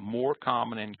 but more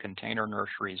common in container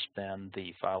nurseries than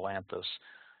the Phyllanthus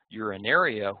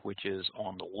urinaria, which is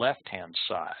on the left-hand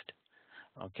side.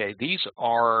 Okay, these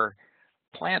are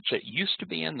plants that used to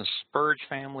be in the spurge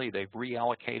family. They've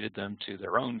reallocated them to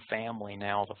their own family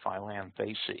now, the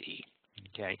Phylanthaceae.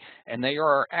 Okay, and they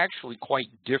are actually quite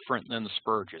different than the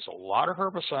spurges. A lot of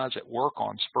herbicides that work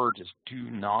on spurges do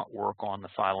not work on the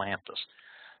Phyllanthus.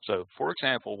 So, for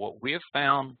example, what we have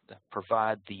found that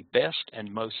provide the best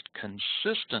and most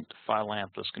consistent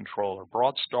Phyllanthus control are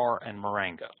Broadstar and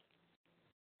Marengo.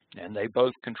 And they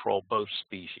both control both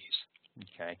species.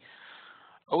 Okay,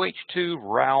 OH2,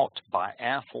 Rout,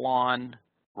 Biathlon,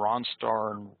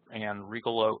 Ronstar, and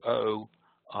Regal O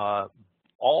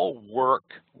all work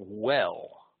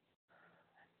well.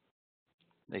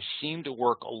 They seem to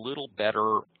work a little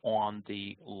better on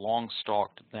the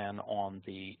long-stalked than on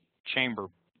the chamber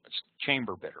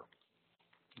bitter.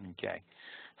 Okay,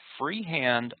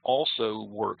 Freehand also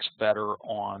works better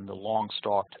on the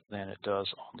long-stalked than it does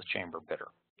on the chamber bitter.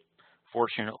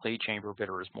 Fortunately, chamber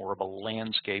bitter is more of a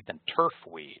landscape and turf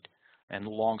weed, and the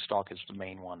longstalk is the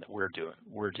main one that we're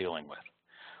dealing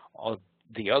with.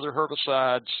 The other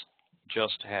herbicides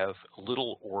just have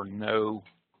little or no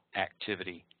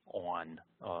activity on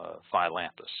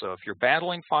Phyllanthus. So if you're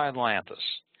battling Phyllanthus,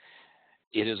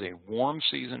 it is a warm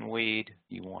season weed.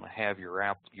 You want to have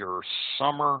your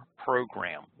summer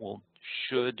program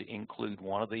should include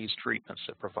one of these treatments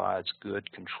that provides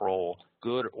good control,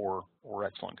 good or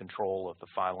excellent control of the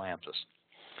Phyllanthus.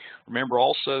 Remember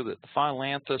also that the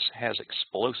Phyllanthus has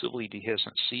explosively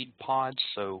dehiscent seed pods,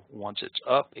 so once it's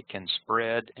up, it can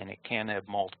spread and it can have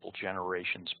multiple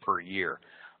generations per year,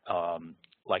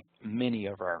 like many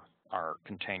of our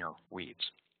container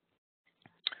weeds.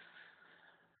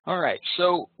 All right,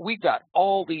 so we've got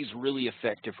all these really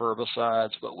effective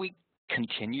herbicides, but we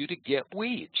continue to get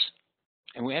weeds,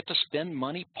 and we have to spend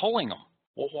money pulling them.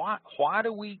 Well, why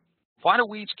do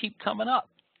weeds keep coming up?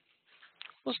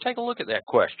 Let's take a look at that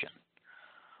question.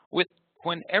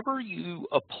 Whenever you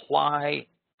apply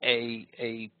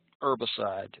a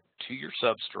herbicide to your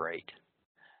substrate,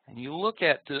 and you look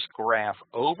at this graph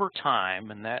over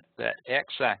time, and that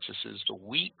x-axis is the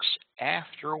weeks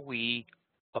after we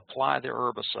apply the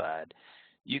herbicide,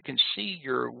 you can see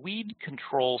your weed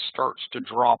control starts to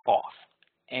drop off.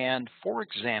 And for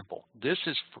example, this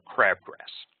is for crabgrass.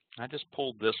 I just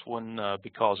pulled this one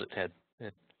because it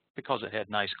had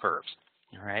nice curves.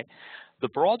 All right, the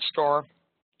Broadstar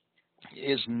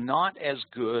is not as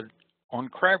good on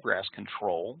crabgrass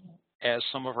control as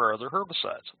some of our other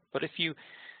herbicides. But if you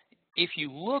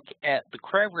look at the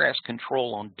crabgrass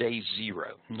control on day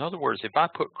 0, in other words, if I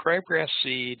put crabgrass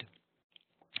seed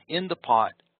in the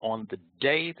pot on the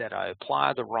day that I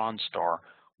apply the Ronstar,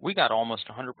 we got almost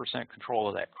 100% control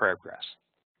of that crabgrass.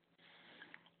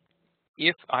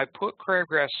 If I put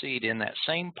crabgrass seed in that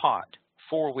same pot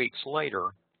 4 weeks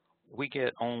later, we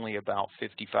get only about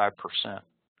 55%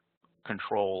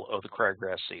 control of the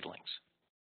crabgrass seedlings.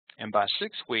 And by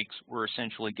 6 weeks, we're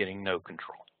essentially getting no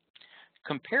control.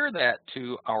 compare that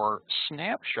to our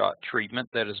snapshot treatment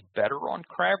that is better on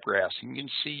crabgrass. You can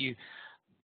see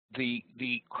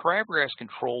the crabgrass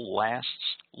control lasts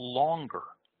longer.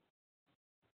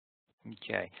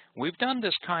 Okay, we've done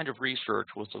this kind of research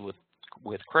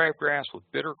with crabgrass, with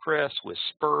bittercress, with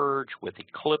spurge, with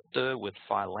eclipta, with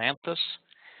phyllanthus,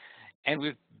 and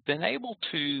we've been able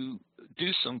to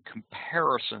do some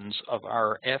comparisons of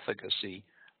our efficacy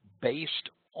based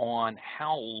on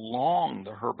how long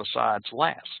the herbicides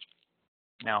last.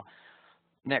 Now,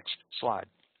 next slide.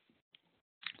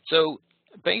 So,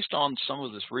 based on some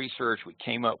of this research, we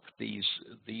came up with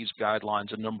these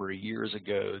guidelines a number of years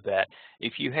ago that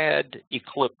if you had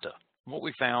eclipta, what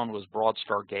we found was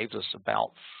Broadstar gave us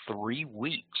about 3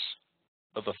 weeks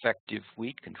of effective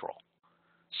weed control.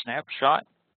 Snapshot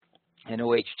and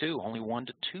OH2, only 1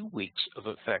 to 2 weeks of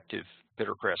effective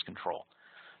bittercress control.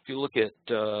 If you look at,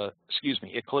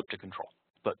 eclipta control.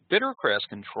 But bittercress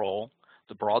control,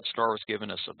 the Broadstar was giving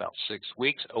us about 6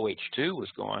 weeks. OH2 was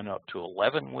going up to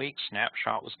 11 weeks.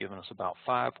 Snapshot was giving us about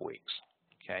 5 weeks.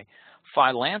 Okay.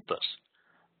 Phyllanthus,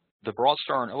 the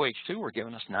Broadstar and OH2 were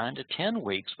giving us 9 to 10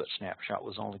 weeks, but Snapshot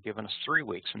was only giving us 3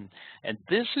 weeks. And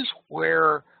this is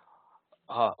where,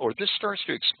 this starts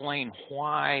to explain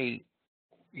why,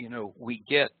 we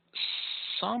get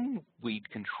some weed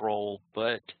control,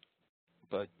 but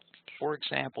for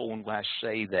example, when I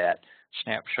say that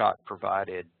Snapshot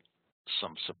provided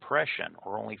some suppression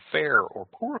or only fair or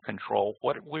poor control,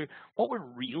 what we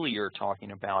really are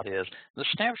talking about is the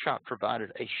Snapshot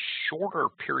provided a shorter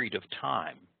period of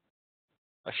time,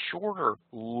 a shorter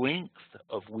length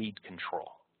of weed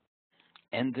control,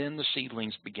 and then the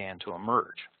seedlings began to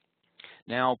emerge.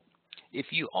 Now, if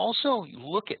you also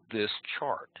look at this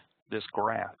chart, this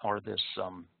graph, or this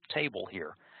table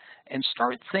here, and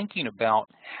start thinking about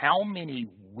how many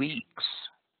weeks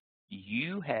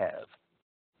you have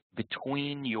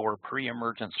between your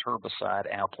pre-emergence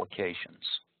herbicide applications.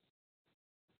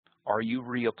 Are you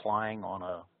reapplying on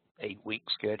a 8-week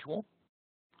schedule?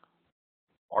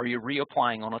 Are you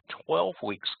reapplying on a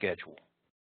 12-week schedule?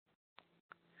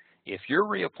 If you're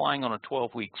reapplying on a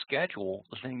 12-week schedule,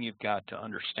 the thing you've got to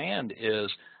understand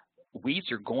is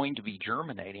weeds are going to be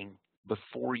germinating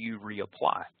before you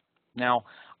reapply. Now,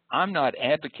 I'm not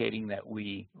advocating that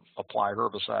we apply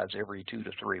herbicides every 2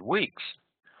 to 3 weeks.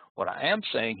 What I am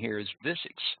saying here is this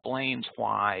explains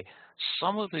why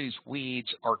some of these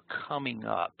weeds are coming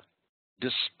up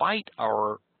despite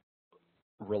our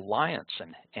reliance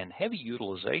and heavy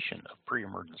utilization of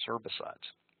pre-emergence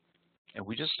herbicides. And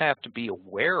we just have to be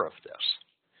aware of this.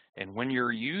 And when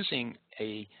you're using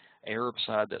a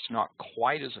herbicide that's not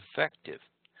quite as effective,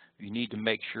 you need to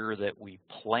make sure that we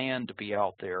plan to be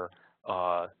out there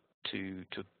to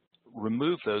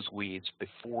remove those weeds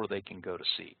before they can go to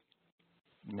seed.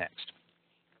 Next.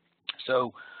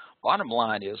 So bottom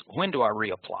line is, when do I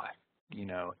reapply?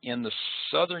 In the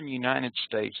southern United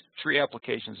States, 3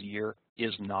 applications a year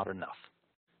is not enough.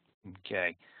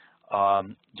 Okay.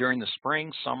 During the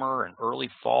spring, summer, and early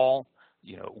fall,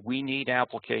 we need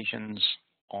applications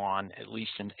on at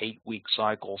least an 8-week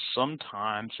cycle.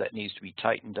 Sometimes that needs to be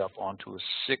tightened up onto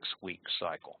a 6-week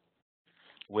cycle.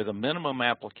 With a minimum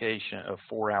application of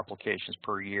 4 applications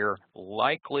per year,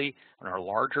 likely in our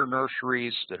larger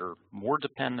nurseries that are more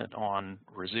dependent on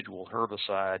residual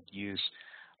herbicide use,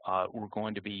 we're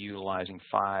going to be utilizing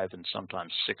 5 and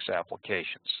sometimes 6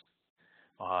 applications.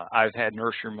 I've had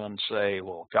nurserymen say,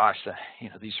 well, gosh,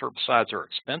 these herbicides are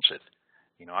expensive.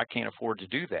 I can't afford to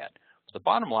do that. The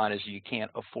bottom line is you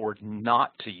can't afford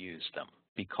not to use them,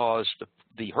 because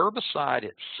the herbicide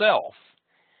itself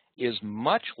is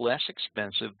much less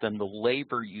expensive than the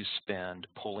labor you spend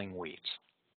pulling weeds.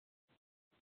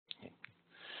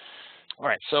 All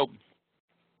right, so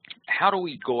how do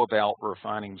we go about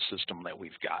refining the system that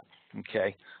we've got?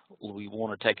 Okay, we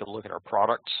want to take a look at our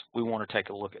products. We want to take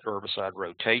a look at herbicide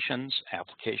rotations,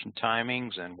 application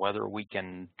timings, and whether we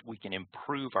can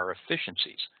improve our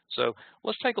efficiencies. So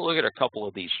let's take a look at a couple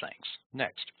of these things.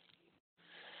 Next,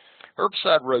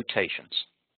 herbicide rotations.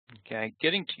 Okay,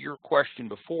 getting to your question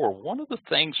before, one of the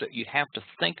things that you have to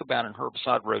think about in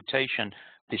herbicide rotation,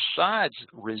 besides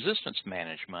resistance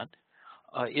management,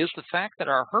 is the fact that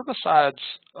our herbicides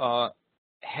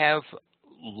have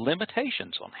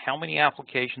limitations on how many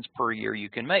applications per year you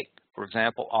can make. For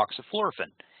example,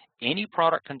 oxyfluorphane. Any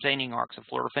product containing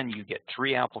oxyfluorphane, you get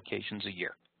 3 applications a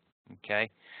year. Okay,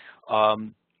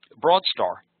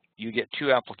 Broadstar, you get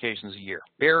 2 applications a year.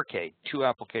 Barricade, 2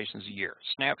 applications a year.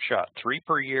 Snapshot, 3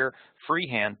 per year.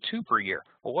 Freehand, 2 per year.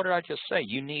 Well, what did I just say?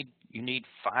 You need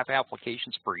 5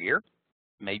 applications per year,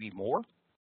 maybe more.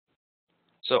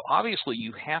 So obviously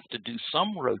you have to do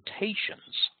some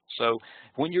rotations So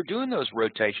when you're doing those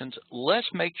rotations, let's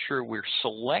make sure we're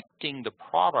selecting the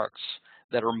products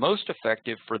that are most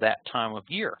effective for that time of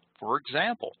year. For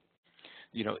example,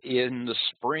 in the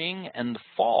spring and the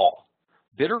fall,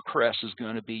 bittercress is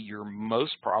going to be your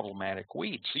most problematic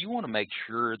weed. So you want to make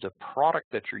sure the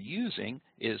product that you're using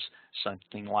is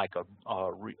something like a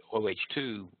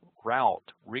OH2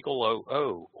 route, Regal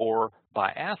OO, or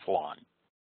biathlon.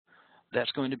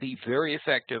 That's going to be very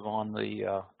effective on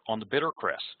the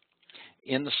bittercress.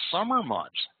 In the summer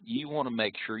months, you want to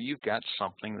make sure you've got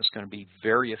something that's going to be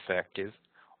very effective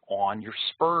on your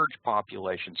spurge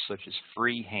populations, such as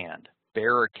freehand,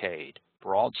 barricade,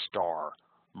 broadstar,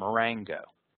 Marengo.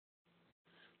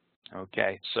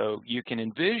 Okay, so you can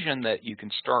envision that you can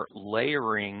start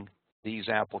layering these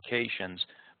applications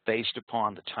based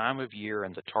upon the time of year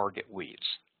and the target weeds.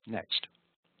 Next.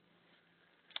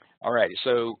 All righty,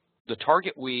 so the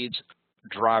target weeds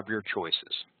drive your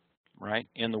choices, right?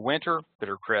 In the winter,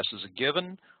 bittercress is a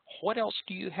given. What else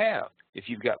do you have? If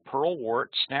you've got pearlwort,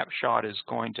 Snapshot is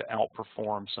going to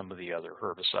outperform some of the other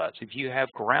herbicides. If you have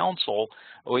groundsel,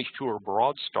 OH2 or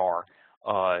broadstar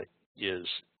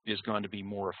is going to be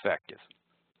more effective.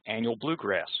 Annual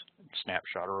bluegrass,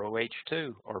 Snapshot or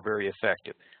OH2 are very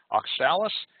effective.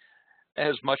 Oxalis,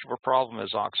 as much of a problem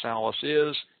as oxalis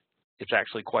is, it's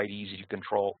actually quite easy to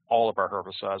control. All of our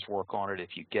herbicides work on it if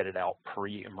you get it out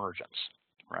pre-emergence,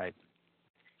 right?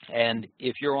 And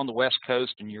if you're on the West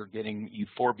Coast and you're getting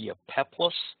Euphorbia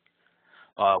peplis,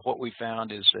 what we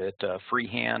found is that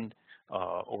freehand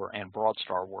and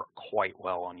broadstar work quite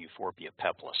well on Euphorbia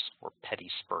peplis or petty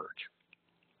spurge.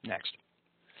 Next.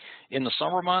 In the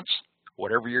summer months,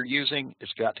 whatever you're using,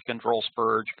 it's got to control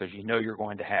spurge because you know you're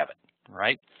going to have it,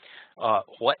 right?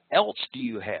 What else do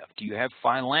you have? Do you have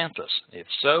Phyllanthus? If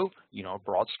so,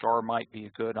 broadstar might be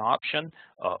a good option,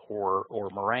 or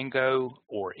Marengo,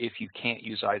 or if you can't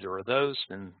use either of those,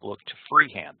 then look to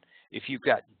freehand. If you've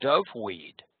got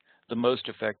doveweed, the most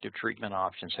effective treatment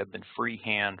options have been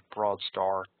freehand,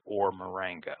 broadstar, or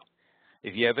Marengo.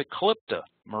 If you have Eclipta,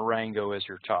 Marengo is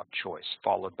your top choice,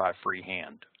 followed by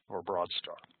freehand or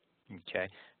broadstar. Okay,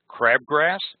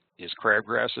 crabgrass. Is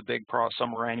crabgrass a big problem?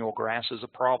 Summer annual grass is a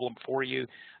problem for you?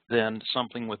 Then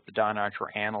something with the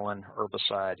dinitroaniline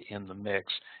herbicide in the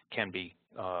mix can be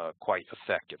quite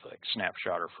effective, like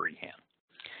Snapshot or freehand.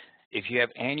 If you have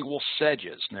annual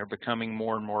sedges, and they're becoming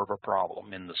more and more of a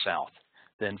problem in the South,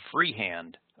 then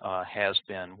freehand has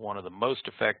been one of the most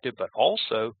effective, but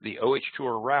also the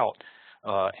OH2 route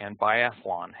and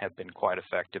biathlon have been quite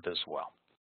effective as well.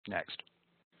 Next.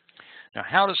 Now,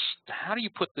 how do you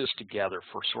put this together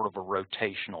for sort of a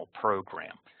rotational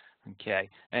program? Okay,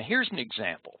 now here's an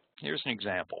example.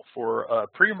 For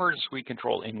pre-emergence weed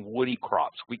control in woody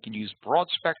crops, we can use broad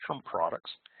spectrum products.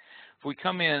 If we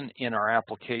come in our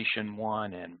application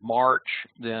one in March,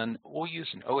 then we'll use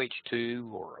an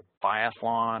OH2 or a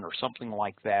biathlon or something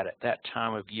like that at that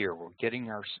time of year. We're getting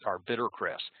our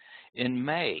bittercress. In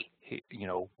May,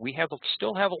 we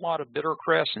still have a lot of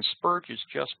bittercress, and spurge is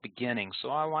just beginning.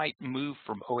 So I might move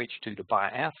from OH2 to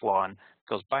biathlon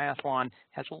because biathlon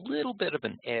has a little bit of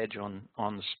an edge on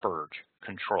the spurge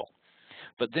control.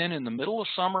 But then in the middle of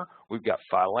summer, we've got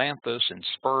Phyllanthus and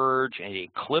spurge and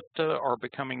Eclipta are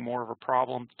becoming more of a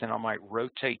problem. Then I might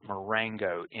rotate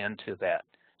Marengo into that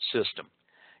system.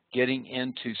 Getting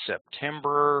into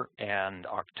September and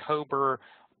October,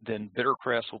 then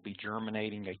bittercress will be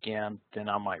germinating again. Then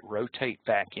I might rotate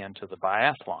back into the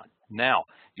biathlon. Now,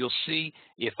 you'll see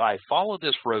if I follow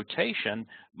this rotation,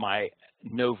 my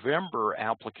November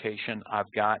application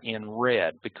I've got in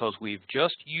red because we've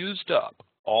just used up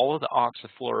all of the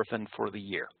oxyfluorphan for the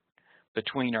year.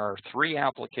 Between our 3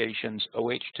 applications,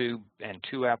 OH2 and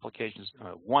 2 applications,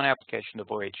 1 application of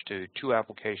OH2, 2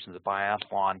 applications of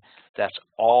biathlon, that's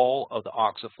all of the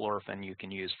oxyfluorphan you can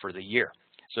use for the year.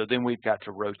 So then we've got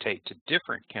to rotate to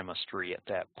different chemistry at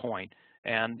that point,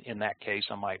 and in that case,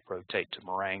 I might rotate to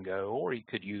Marengo, or you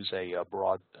could use a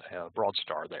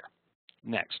broadstar there.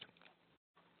 Next.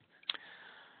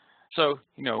 So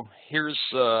here's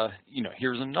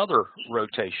another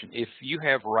rotation. If you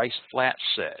have rice flat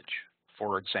sedge,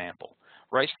 for example,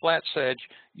 rice flat sedge,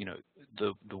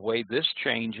 the way this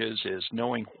changes is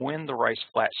knowing when the rice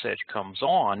flat sedge comes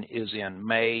on is in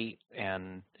May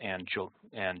and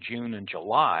June and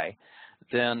July.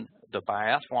 Then the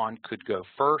biathlon could go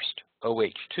first.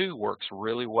 OH2 works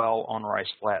really well on rice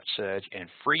flat sedge, and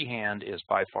freehand is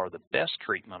by far the best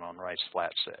treatment on rice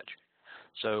flat sedge.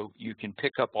 So you can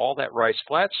pick up all that rice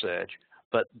flat sedge,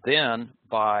 but then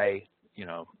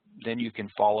then you can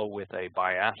follow with a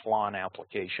biathlon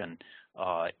application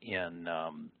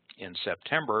in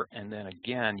September, and then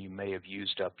again you may have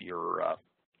used up your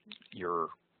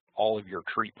all of your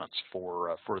treatments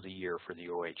for the year for the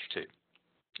OH2,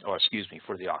 or excuse me,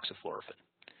 for the oxyfluorofin.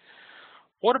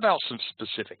 What about some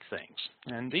specific things?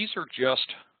 And these are just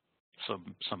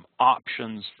some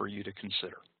options for you to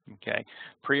consider. Okay,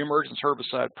 pre-emergence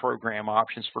herbicide program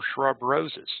options for shrub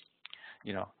roses.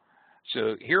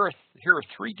 So here are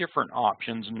 3 different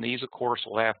options, and these, of course,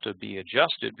 will have to be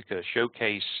adjusted because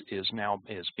Showcase is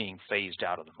being phased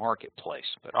out of the marketplace.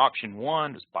 But option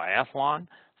 1 is biathlon,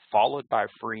 followed by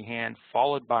freehand,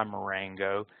 followed by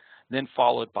Marengo, then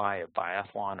followed by a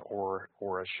biathlon or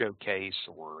a Showcase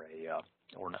or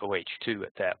an OH2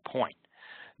 at that point.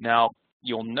 Now,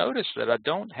 you'll notice that I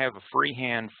don't have a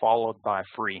freehand followed by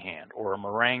freehand or a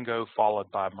Marengo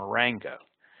followed by Marengo.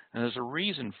 And there's a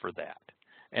reason for that,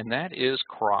 and that is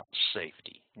crop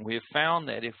safety. We have found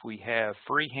that if we have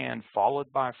freehand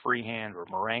followed by freehand or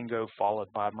Marengo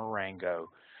followed by Marengo,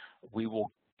 we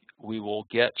will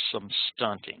get some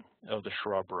stunting of the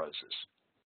shrub roses.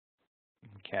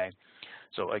 Okay,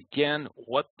 so again,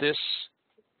 what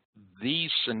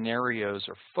these scenarios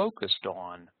are focused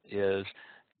on is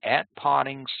at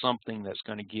potting something that's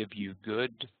going to give you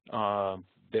good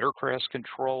bitter crest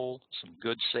control, some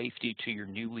good safety to your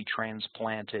newly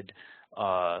transplanted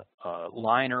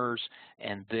liners,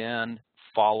 and then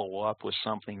follow up with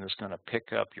something that's going to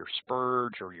pick up your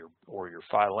spurge or your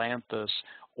phyllanthus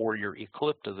or your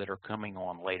eclipta that are coming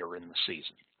on later in the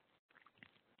season.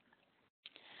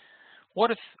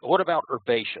 What about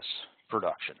herbaceous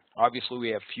production? Obviously, we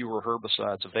have fewer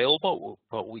herbicides available,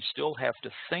 but we still have to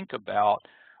think about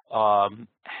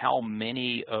how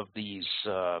many of these,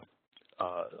 how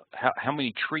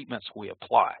many treatments we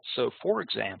apply. So, for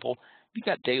example, you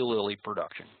got daylily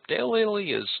production.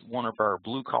 Daylily is one of our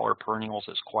blue-collar perennials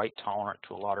that's quite tolerant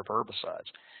to a lot of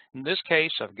herbicides. In this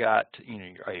case, I've got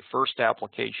a first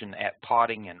application at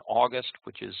potting in August,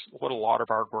 which is what a lot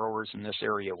of our growers in this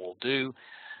area will do.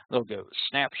 They'll go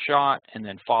snapshot and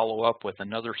then follow up with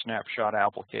another snapshot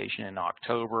application in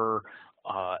October.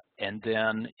 And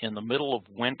then in the middle of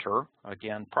winter,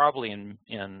 again, probably in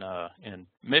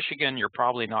Michigan, you're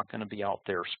probably not going to be out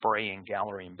there spraying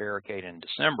Gallery and Barricade in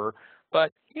December.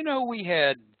 But, we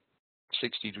had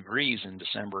 60 degrees in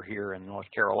December here in North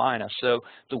Carolina, so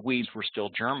the weeds were still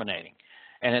germinating.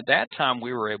 And at that time,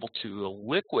 we were able to do a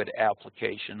liquid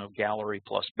application of Gallery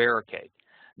plus Barricade.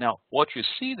 Now, what you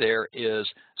see there is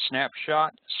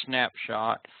snapshot,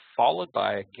 snapshot, followed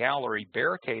by a Gallery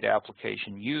Barricade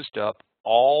application used up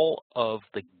all of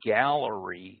the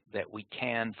Gallery that we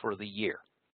can for the year.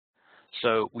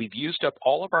 So we've used up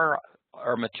all of our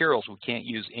materials. We can't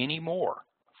use any more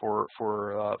for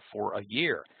a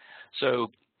year.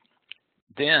 So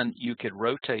then you could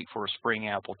rotate for a spring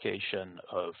application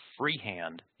of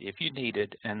freehand if you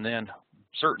needed, and then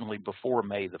certainly before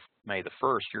May the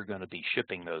 1st, you're going to be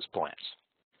shipping those plants.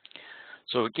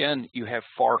 So again, you have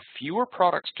far fewer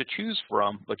products to choose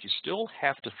from, but you still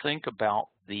have to think about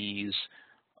these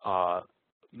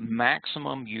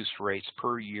maximum use rates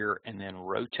per year and then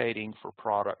rotating for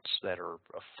products that are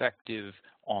effective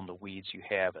on the weeds you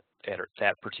have at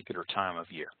that particular time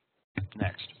of year.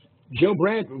 Next. Joe,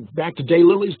 Brad, back to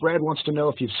daylilies. Brad wants to know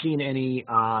if you've seen any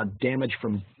damage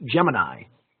from Gemini.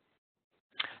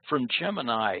 From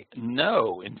Gemini,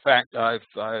 no. In fact, I've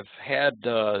had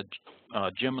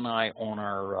Gemini on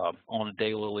our on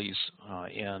daylilies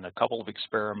in a couple of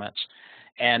experiments,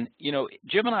 and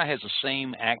Gemini has the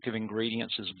same active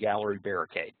ingredients as Gallery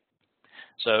Barricade.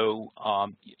 So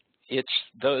it's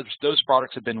those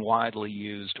products have been widely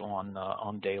used on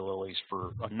daylilies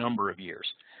for a number of years.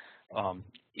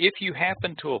 If you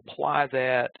happen to apply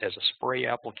that as a spray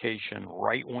application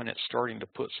right when it's starting to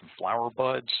put some flower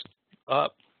buds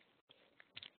up,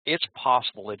 it's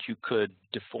possible that you could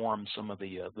deform some of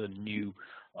the new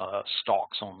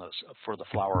stalks on those for the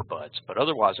flower buds. But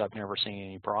otherwise, I've never seen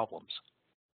any problems.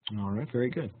 All right, very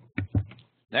good.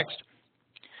 Next.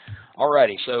 All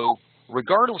righty, so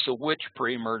regardless of which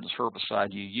pre-emergence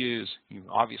herbicide you use, you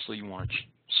want to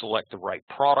select the right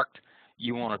product.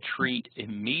 You want to treat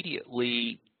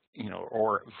immediately,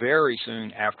 or very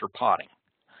soon after potting.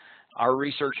 Our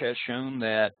research has shown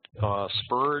that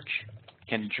spurge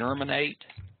can germinate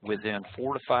within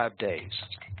 4 to 5 days.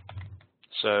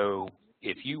 So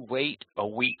if you wait a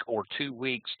week or 2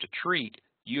 weeks to treat,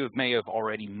 you may have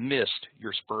already missed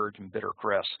your spurge and bitter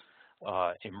crest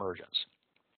emergence.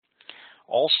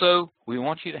 Also, we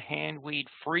want you to hand weed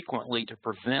frequently to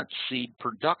prevent seed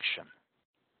production.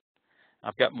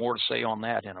 I've got more to say on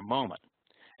that in a moment.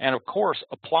 And of course,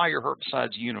 apply your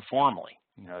herbicides uniformly.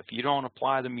 If you don't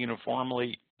apply them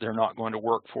uniformly, they're not going to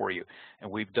work for you.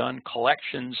 And we've done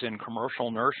collections in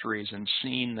commercial nurseries and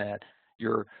seen that,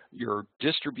 Your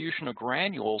distribution of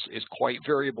granules is quite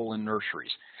variable in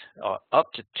nurseries,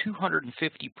 up to 250%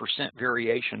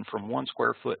 variation from 1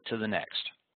 square foot to the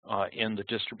next in the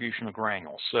distribution of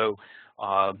granules. So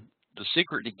the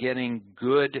secret to getting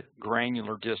good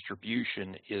granular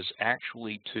distribution is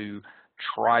actually to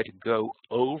try to go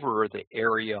over the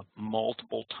area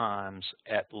multiple times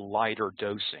at lighter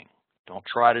dosing. Don't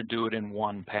try to do it in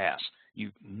one pass.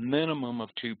 You minimum of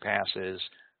 2 passes.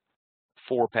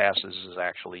 4 passes is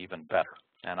actually even better.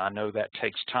 And I know that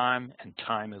takes time, and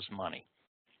time is money.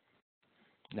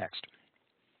 Next.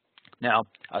 Now,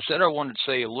 I said I wanted to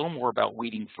say a little more about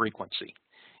weeding frequency.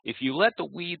 If you let the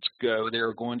weeds go,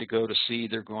 they're going to go to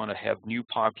seed. They're going to have new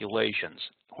populations.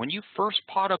 When you first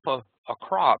pot up a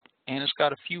crop and it's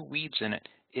got a few weeds in it,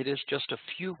 it is just a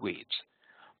few weeds.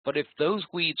 But if those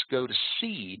weeds go to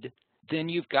seed, then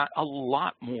you've got a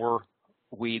lot more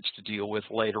weeds to deal with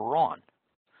later on.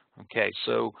 Okay,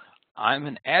 so I'm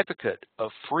an advocate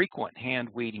of frequent hand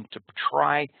weeding to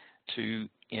try to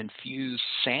infuse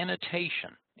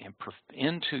sanitation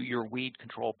into your weed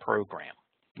control program.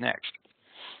 Next.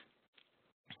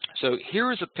 So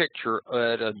here is a picture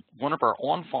at one of our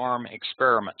on-farm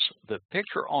experiments. The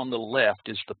picture on the left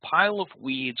is the pile of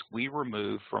weeds we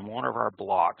removed from one of our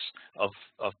blocks of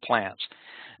plants.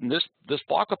 And this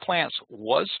block of plants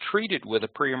was treated with a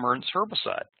pre-emergence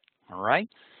herbicide, all right?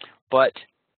 But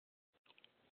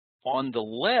on the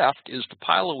left is the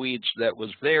pile of weeds that was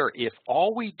there if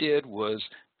all we did was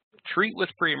treat with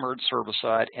pre-emergence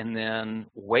herbicide and then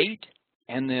wait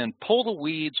and then pull the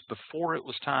weeds before it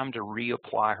was time to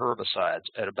reapply herbicides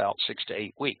at about 6 to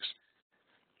 8 weeks.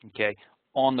 Okay.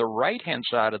 On the right-hand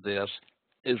side of this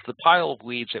is the pile of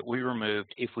weeds that we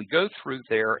removed if we go through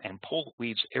there and pull the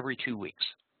weeds every 2 weeks.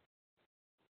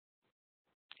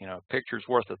 You know, a picture's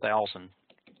worth 1,000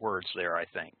 words there, I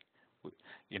think.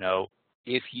 You know,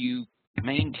 if you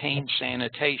maintain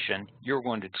sanitation, you're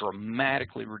going to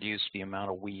dramatically reduce the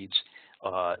amount of weeds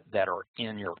that are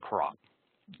in your crop.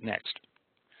 Next.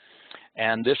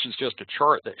 And this is just a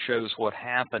chart that shows what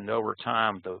happened over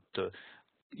time.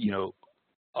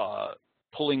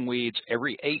 Pulling weeds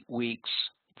every 8 weeks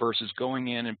versus going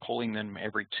in and pulling them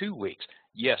every 2 weeks.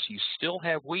 Yes, you still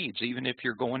have weeds, even if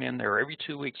you're going in there every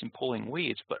 2 weeks and pulling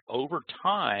weeds. But over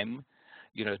time,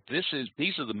 you know,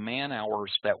 these are the man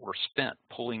hours that were spent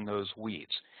pulling those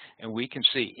weeds. And we can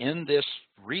see in this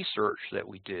research that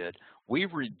we did, we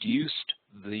reduced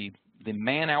the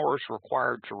man hours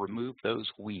required to remove those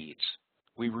weeds.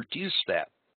 We reduced that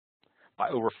by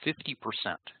over 50%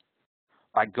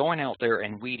 by going out there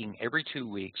and weeding every 2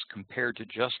 weeks compared to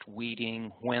just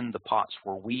weeding when the pots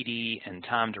were weedy and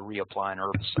time to reapply an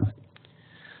herbicide.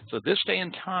 So this day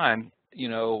and time, you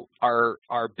know, our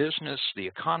business, the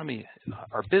economy,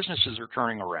 our businesses are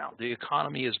turning around. The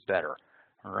economy is better,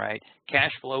 all right?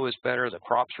 Cash flow is better. The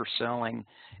crops are selling.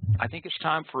 I think it's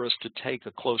time for us to take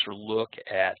a closer look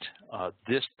at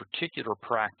this particular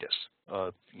practice.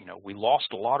 You know, we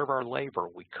lost a lot of our labor.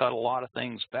 We cut a lot of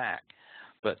things back.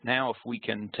 But now if we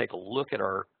can take a look at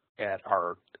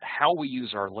how we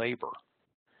use our labor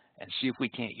and see if we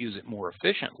can't use it more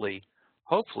efficiently,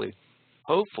 hopefully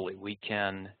we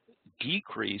can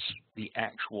decrease the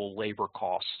actual labor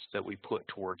costs that we put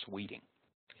towards weeding.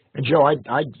 And Joe,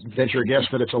 I'd venture a guess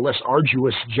that it's a less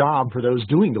arduous job for those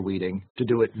doing the weeding to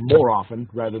do it more often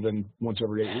rather than once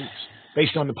every 8 weeks,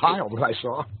 based on the pile that I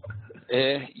saw.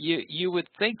 You would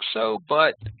think so,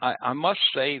 but I must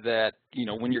say that, you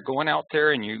know, when you're going out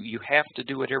there and you have to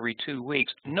do it every 2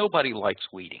 weeks, nobody likes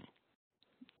weeding.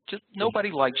 Just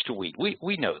nobody likes to weed.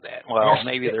 We know that. Well,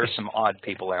 maybe there's some odd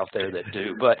people out there that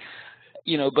do, but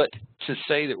you know, but to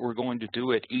say that we're going to do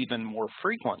it even more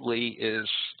frequently is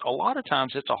a lot of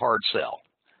times it's a hard sell.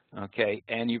 Okay,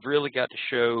 and you've really got to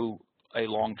show a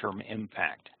long-term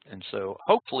impact. And so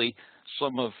hopefully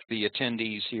some of the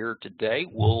attendees here today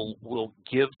will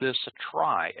give this a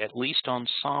try, at least on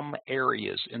some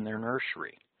areas in their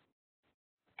nursery.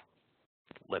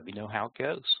 Let me know how it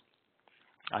goes.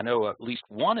 I know at least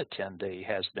one attendee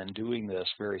has been doing this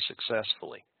very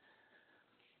successfully.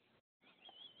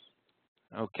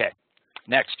 Okay,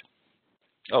 next.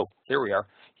 Oh, there we are.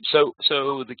 So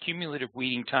the cumulative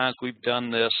weeding times, we've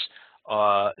done this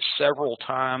several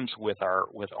times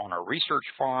on our research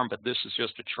farm, but this is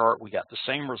just a chart. We got the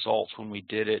same results when we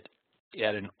did it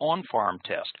at an on-farm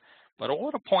test. But I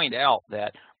want to point out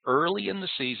that early in the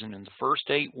season, in the first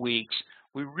 8 weeks,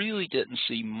 we really didn't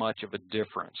see much of a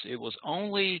difference. It was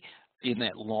only in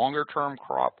that longer-term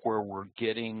crop where we're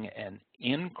getting an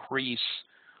increase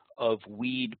of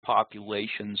weed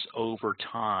populations over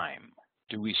time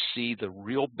do we see the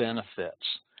real benefits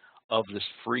of this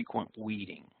frequent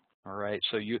weeding. All right,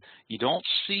 so you don't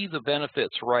see the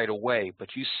benefits right away, but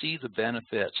you see the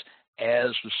benefits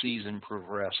as the season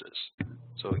progresses.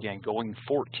 So again, going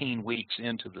 14 weeks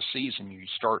into the season, you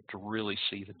start to really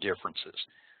see the differences.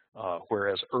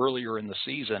 Whereas earlier in the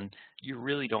season, you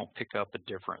really don't pick up a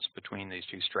difference between these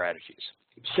two strategies.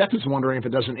 Seth is wondering if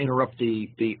it doesn't interrupt the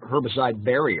herbicide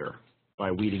barrier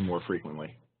by weeding more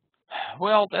frequently.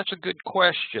 Well, that's a good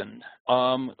question.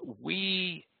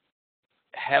 We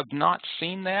have not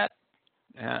seen that.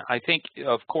 I think,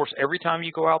 of course, every time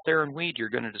you go out there and weed, you're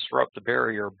going to disrupt the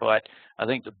barrier, but I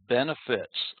think the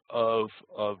benefits of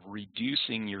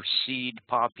reducing your seed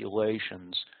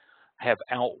populations have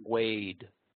outweighed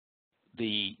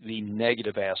the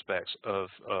negative aspects of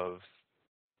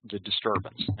the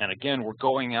disturbance. And again, we're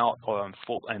going out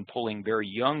and pulling very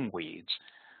young weeds,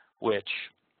 which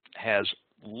has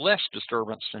less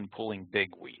disturbance than pulling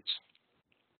big weeds.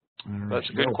 Right. That's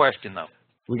a good question, though.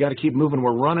 We got to keep moving.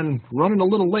 We're running a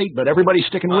little late, but everybody's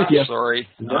sticking with you. Sorry.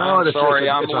 No, I'm sorry.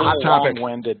 I'm a hot topic.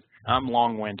 Long-winded. I'm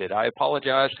long-winded. I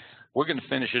apologize. We're going to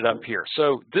finish it up here.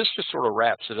 So this just sort of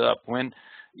wraps it up. When,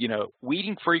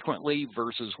 weeding frequently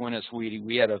versus when it's weedy,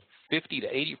 we had a 50 to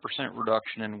 80%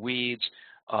 reduction in weeds,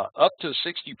 up to a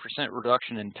 60%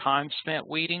 reduction in time spent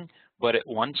weeding. But at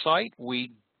one site,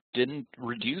 we didn't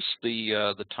reduce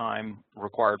the time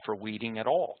required for weeding at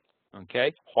all.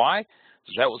 Okay, why?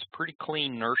 Because that was a pretty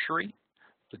clean nursery.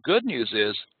 The good news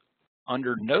is,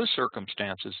 under no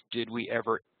circumstances did we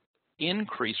ever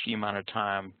increase the amount of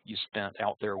time you spent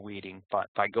out there weeding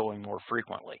by going more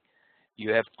frequently.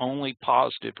 You have only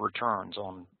positive returns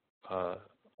on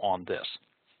this.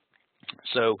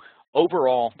 So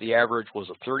overall, the average was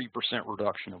a 30%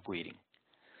 reduction of weeding.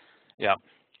 Yeah.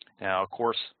 Now, of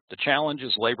course, the challenge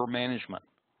is labor management.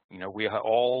 We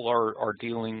all are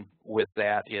dealing with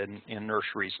that in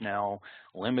nurseries now,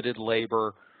 limited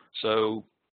labor. So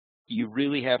you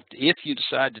really have to, if you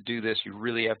decide to do this, you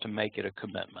really have to make it a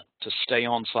commitment to stay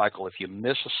on cycle. If you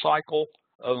miss a cycle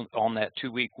on that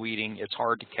 2-week weeding, it's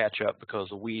hard to catch up because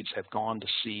the weeds have gone to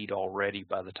seed already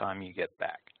by the time you get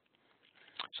back.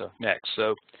 So next,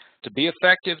 so to be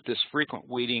effective, this frequent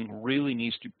weeding really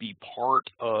needs to be part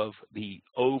of the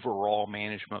overall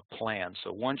management plan.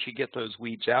 So once you get those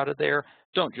weeds out of there,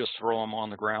 don't just throw them on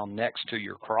the ground next to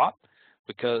your crop,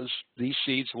 because these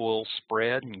seeds will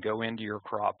spread and go into your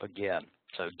crop again.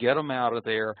 So get them out of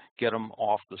there, get them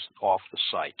off the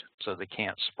site so they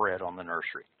can't spread on the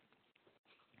nursery.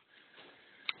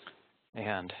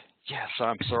 And yes,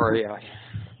 I'm sorry.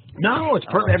 No, it's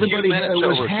perfect. Everybody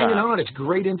was hanging on. It's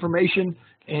great information,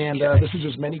 and this is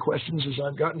as many questions as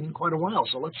I've gotten in quite a while.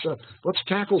 So let's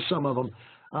tackle some of them.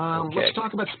 Let's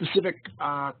talk about specific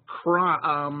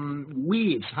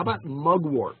weeds. How about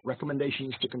mugwort?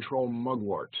 Recommendations to control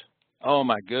mugwort. Oh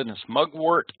my goodness,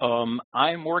 mugwort.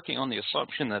 I'm working on the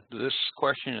assumption that this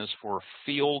question is for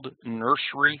field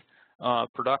nursery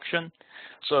production.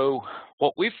 So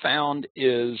what we've found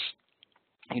is,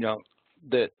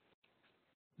 that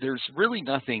there's really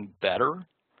nothing better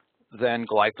than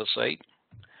glyphosate,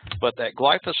 but that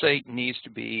glyphosate needs to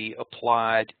be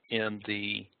applied in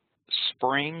the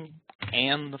spring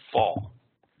and the fall.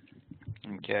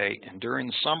 Okay, and during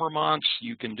the summer months,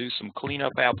 you can do some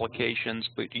cleanup applications,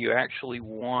 but you actually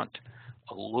want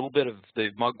a little bit of the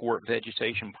mugwort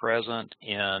vegetation present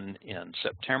in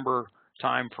September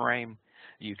time frame.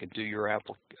 You can do your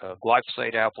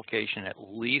glyphosate application at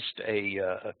least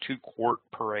a 2 quart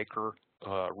per acre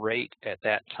rate at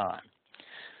that time.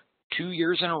 2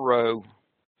 years in a row,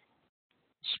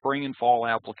 spring and fall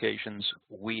applications,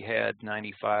 we had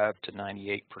 95 to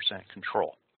 98%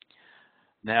 control.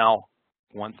 Now,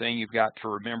 one thing you've got to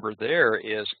remember there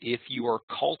is if you are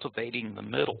cultivating the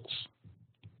middles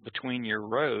between your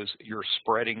rows, you're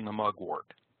spreading the mugwort.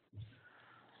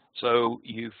 So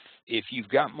if you've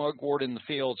got mugwort in the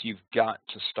fields, you've got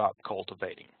to stop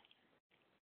cultivating.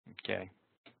 Okay,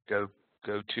 go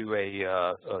to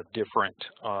a different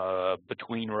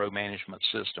between row management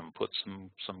system. Put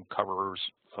some covers,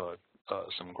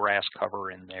 some grass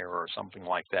cover in there or something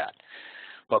like that.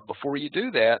 But before you do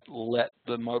that, let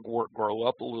the mugwort grow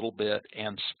up a little bit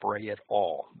and spray it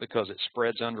all, because it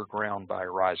spreads underground by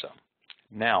rhizome.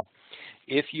 Now,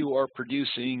 if you are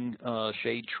producing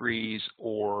shade trees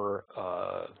or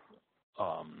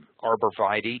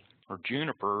arborvitae or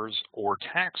junipers or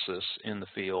taxus in the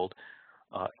field,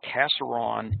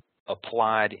 casseron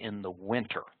applied in the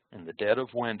winter, in the dead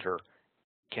of winter,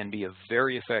 can be a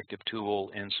very effective tool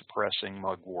in suppressing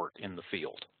mugwort in the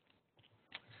field.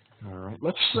 All right.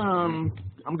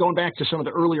 I'm going back to some of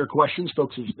the earlier questions.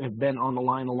 Folks have been on the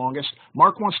line the longest.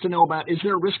 Mark wants to know about, is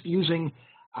there a risk using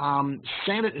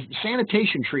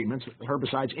Sanitation treatments,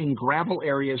 herbicides, in gravel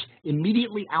areas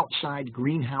immediately outside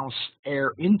greenhouse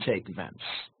air intake vents.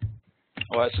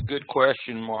 Well, that's a good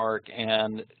question, Mark.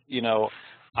 And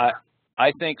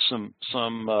I think some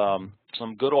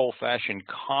good old-fashioned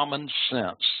common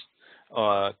sense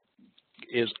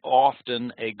is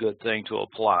often a good thing to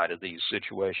apply to these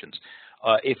situations.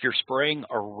 If you're spraying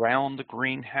around the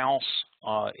greenhouse,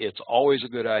 it's always a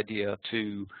good idea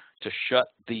to shut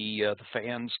the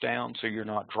fans down so you're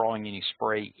not drawing any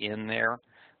spray in there.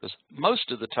 Because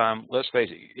most of the time, let's face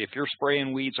it, if you're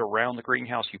spraying weeds around the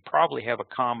greenhouse, you probably have a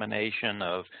combination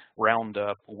of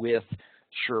Roundup with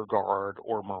SureGuard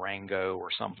or Marengo or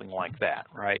something like that,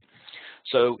 right?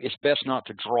 So it's best not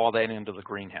to draw that into the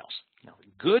greenhouse. Now,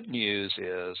 the good news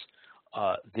is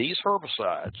these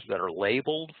herbicides that are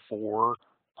labeled for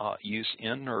use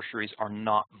in nurseries are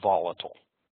not volatile.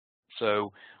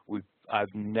 So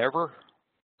I've never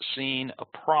seen a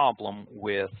problem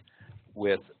with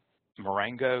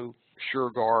Marengo,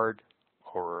 SureGuard,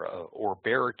 or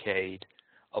Barricade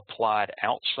applied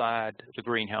outside the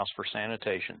greenhouse for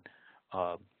sanitation.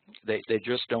 They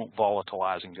just don't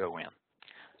volatilize and go in.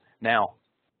 Now,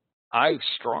 I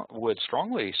would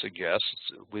strongly suggest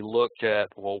we looked at,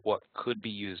 well, what could be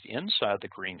used inside the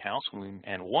greenhouse,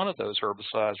 and one of those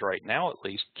herbicides right now at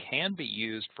least can be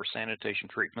used for sanitation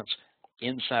treatments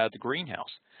inside the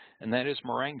greenhouse, and that is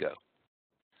Marengo.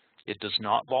 It does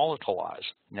not volatilize.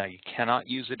 Now, you cannot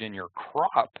use it in your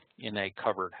crop in a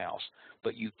covered house,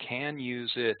 but you can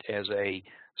use it as a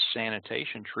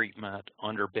sanitation treatment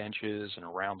under benches and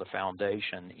around the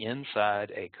foundation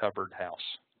inside a covered house.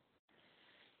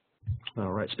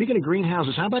 All right. Speaking of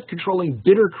greenhouses, how about controlling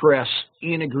bittercress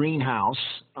in a greenhouse,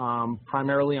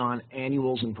 primarily on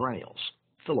annuals and perennials?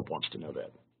 Philip wants to know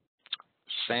that.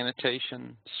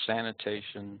 Sanitation,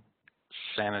 sanitation,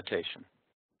 sanitation.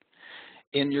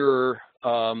 In your,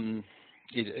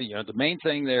 the main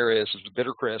thing there is the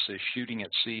bittercress is shooting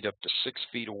its seed up to 6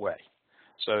 feet away.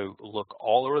 So look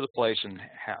all over the place, and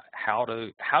how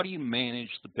do you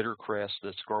manage the bittercress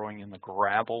that's growing in the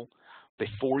gravel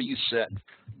before you set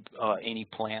any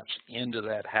plants into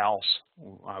that house?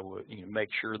 I would make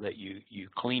sure that you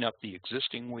clean up the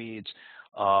existing weeds.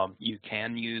 You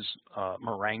can use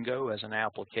Marengo as an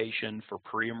application for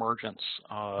pre-emergence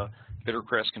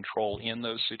bittercress control in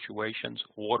those situations.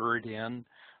 Water it in,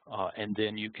 and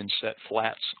then you can set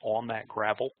flats on that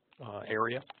gravel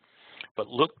area. But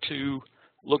look to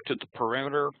the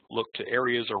perimeter, look to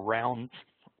areas around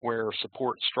where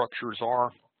support structures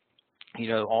are.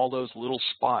 All those little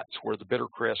spots where the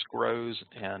bittercress grows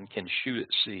and can shoot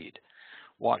its seed.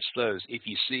 Watch those. If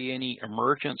you see any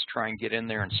emergence, try and get in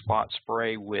there and spot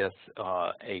spray with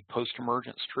a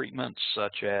post-emergence treatment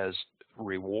such as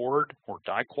Reward or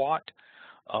Diquat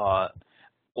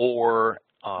or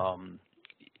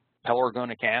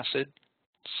pelargonic acid.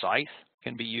 Scythe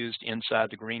can be used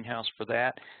inside the greenhouse for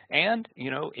that. And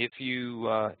if you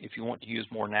want to use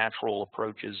more natural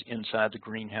approaches inside the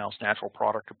greenhouse, natural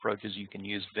product approaches, you can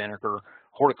use vinegar,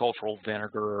 horticultural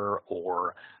vinegar,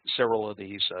 or several of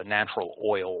these natural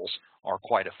oils are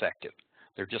quite effective.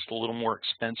 They're just a little more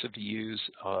expensive to use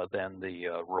than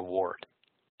the Reward.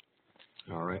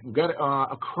 All right, we've got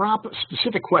a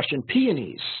crop-specific question.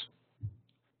 Peonies.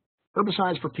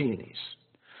 Herbicides for peonies.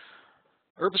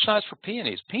 Herbicides for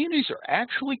peonies. Peonies are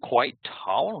actually quite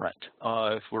tolerant.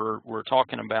 If we're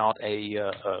talking about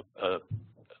a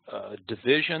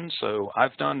division, so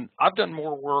I've done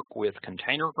more work with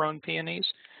container-grown peonies,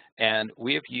 and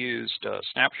we have used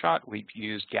Snapshot. We've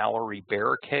used Gallery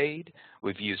Barricade.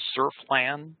 We've used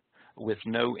Surfland with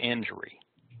no injury.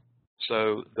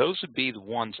 So those would be the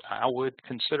ones I would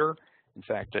consider. In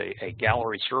fact, a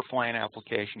Gallery Surfland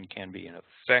application can be an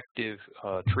effective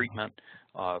treatment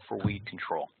for weed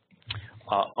control.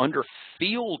 Under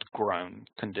field-grown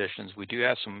conditions, we do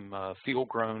have some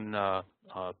field-grown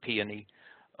peony,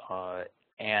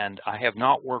 and I have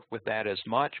not worked with that as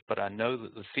much, but I know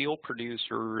that the field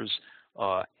producers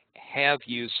have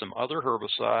used some other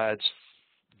herbicides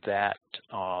that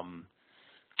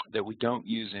that we don't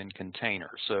use in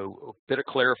containers. So a bit of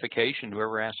clarification,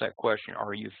 whoever asked that question,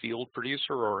 are you a field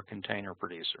producer or a container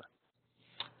producer?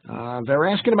 They're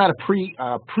asking about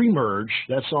a pre-merge.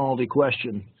 That's all the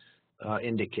question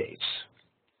indicates.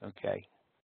 Okay.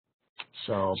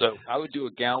 So I would do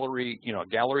a Gallery,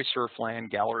 Gallery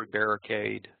Surfland, Gallery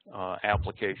Barricade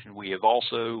application. We have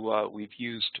also, we've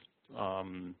used,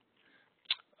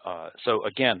 so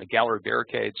again, the Gallery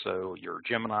Barricade, so your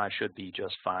Gemini should be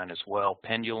just fine as well.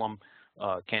 Pendulum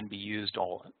can be used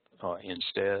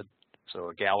instead. So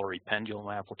a Gallery Pendulum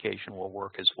application will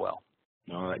work as well.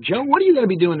 All right. Joe, what are you going to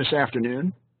be doing this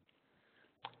afternoon?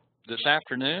 This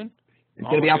afternoon? It's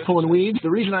going to be out pulling weeds. The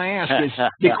reason I ask is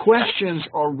the questions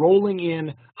are rolling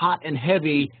in hot and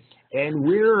heavy, and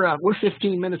we're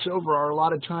 15 minutes over our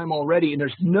allotted time already, and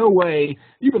there's no way,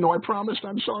 even though I promised,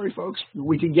 I'm sorry, folks,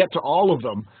 we can get to all of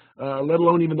them, let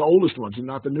alone even the oldest ones and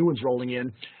not the new ones rolling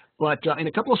in. But in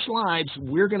a couple of slides,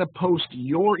 we're going to post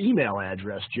your email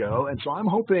address, Joe, and so I'm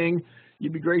hoping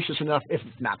you'd be gracious enough, if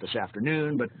not this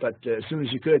afternoon, but as soon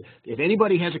as you could, if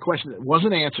anybody has a question that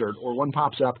wasn't answered or one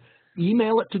pops up,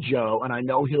 email it to Joe, and I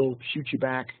know he'll shoot you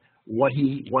back what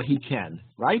he can,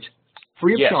 right?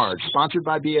 Free of charge, sponsored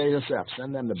by BASF.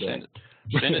 Send them the bill.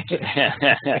 Send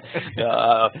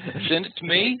it to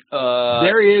me.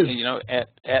 There he is. You know,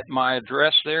 at my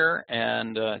address there,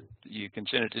 and you can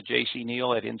send it to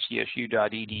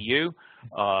jcneal@ncsu.edu,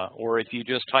 or if you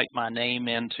just type my name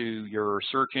into your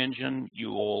search engine,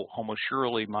 you will almost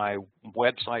surely my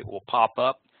website will pop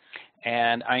up.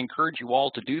 And I encourage you all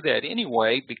to do that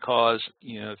anyway, because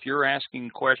if you're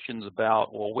asking questions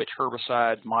about, well, which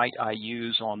herbicide might I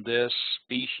use on this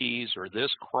species or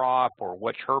this crop, or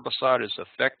which herbicide is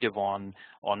effective on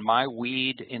my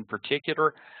weed in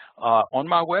particular, on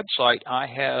my website I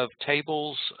have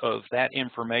tables of that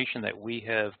information that we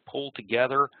have pulled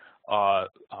together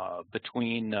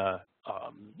between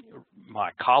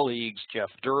my colleagues Jeff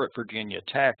Durr at Virginia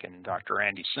Tech and Dr.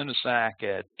 Andy Sinisak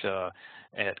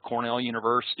at Cornell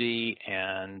University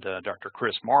and Dr.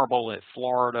 Chris Marble at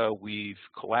Florida. We've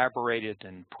collaborated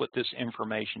and put this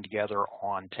information together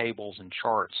on tables and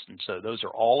charts, and so those are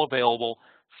all available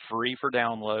free for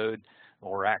download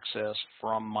or access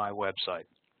from my website.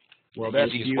 Well, the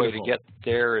easiest way to get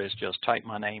there is just type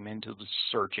my name into the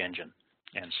search engine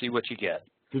and see what you get.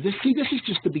 This is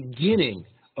just the beginning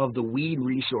of the weed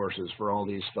resources for all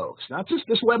these folks. Not just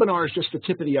this webinar is just the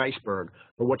tip of the iceberg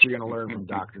for what you're going to learn from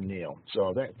Dr. Neal.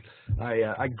 So that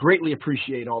I greatly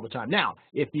appreciate all the time. Now,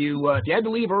 if you had to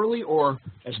leave early, or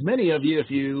as many of you,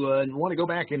 if you want to go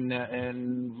back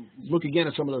and look again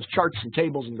at some of those charts and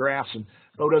tables and graphs and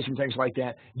photos and things like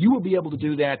that, you will be able to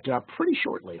do that pretty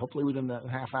shortly, hopefully within the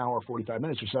half hour, 45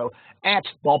 minutes or so, at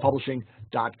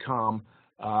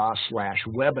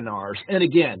ballpublishing.com/webinars. And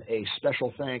again, a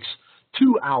special thanks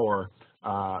to our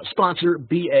sponsor,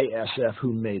 BASF,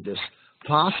 who made this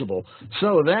possible.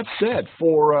 So that said,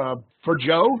 for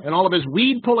Joe and all of his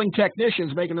weed-pulling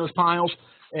technicians making those piles,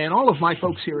 and all of my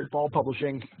folks here at Ball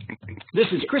Publishing,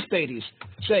 this is Chris Beytes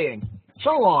saying,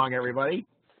 so long, everybody.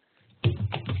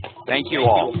 Thank you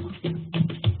all.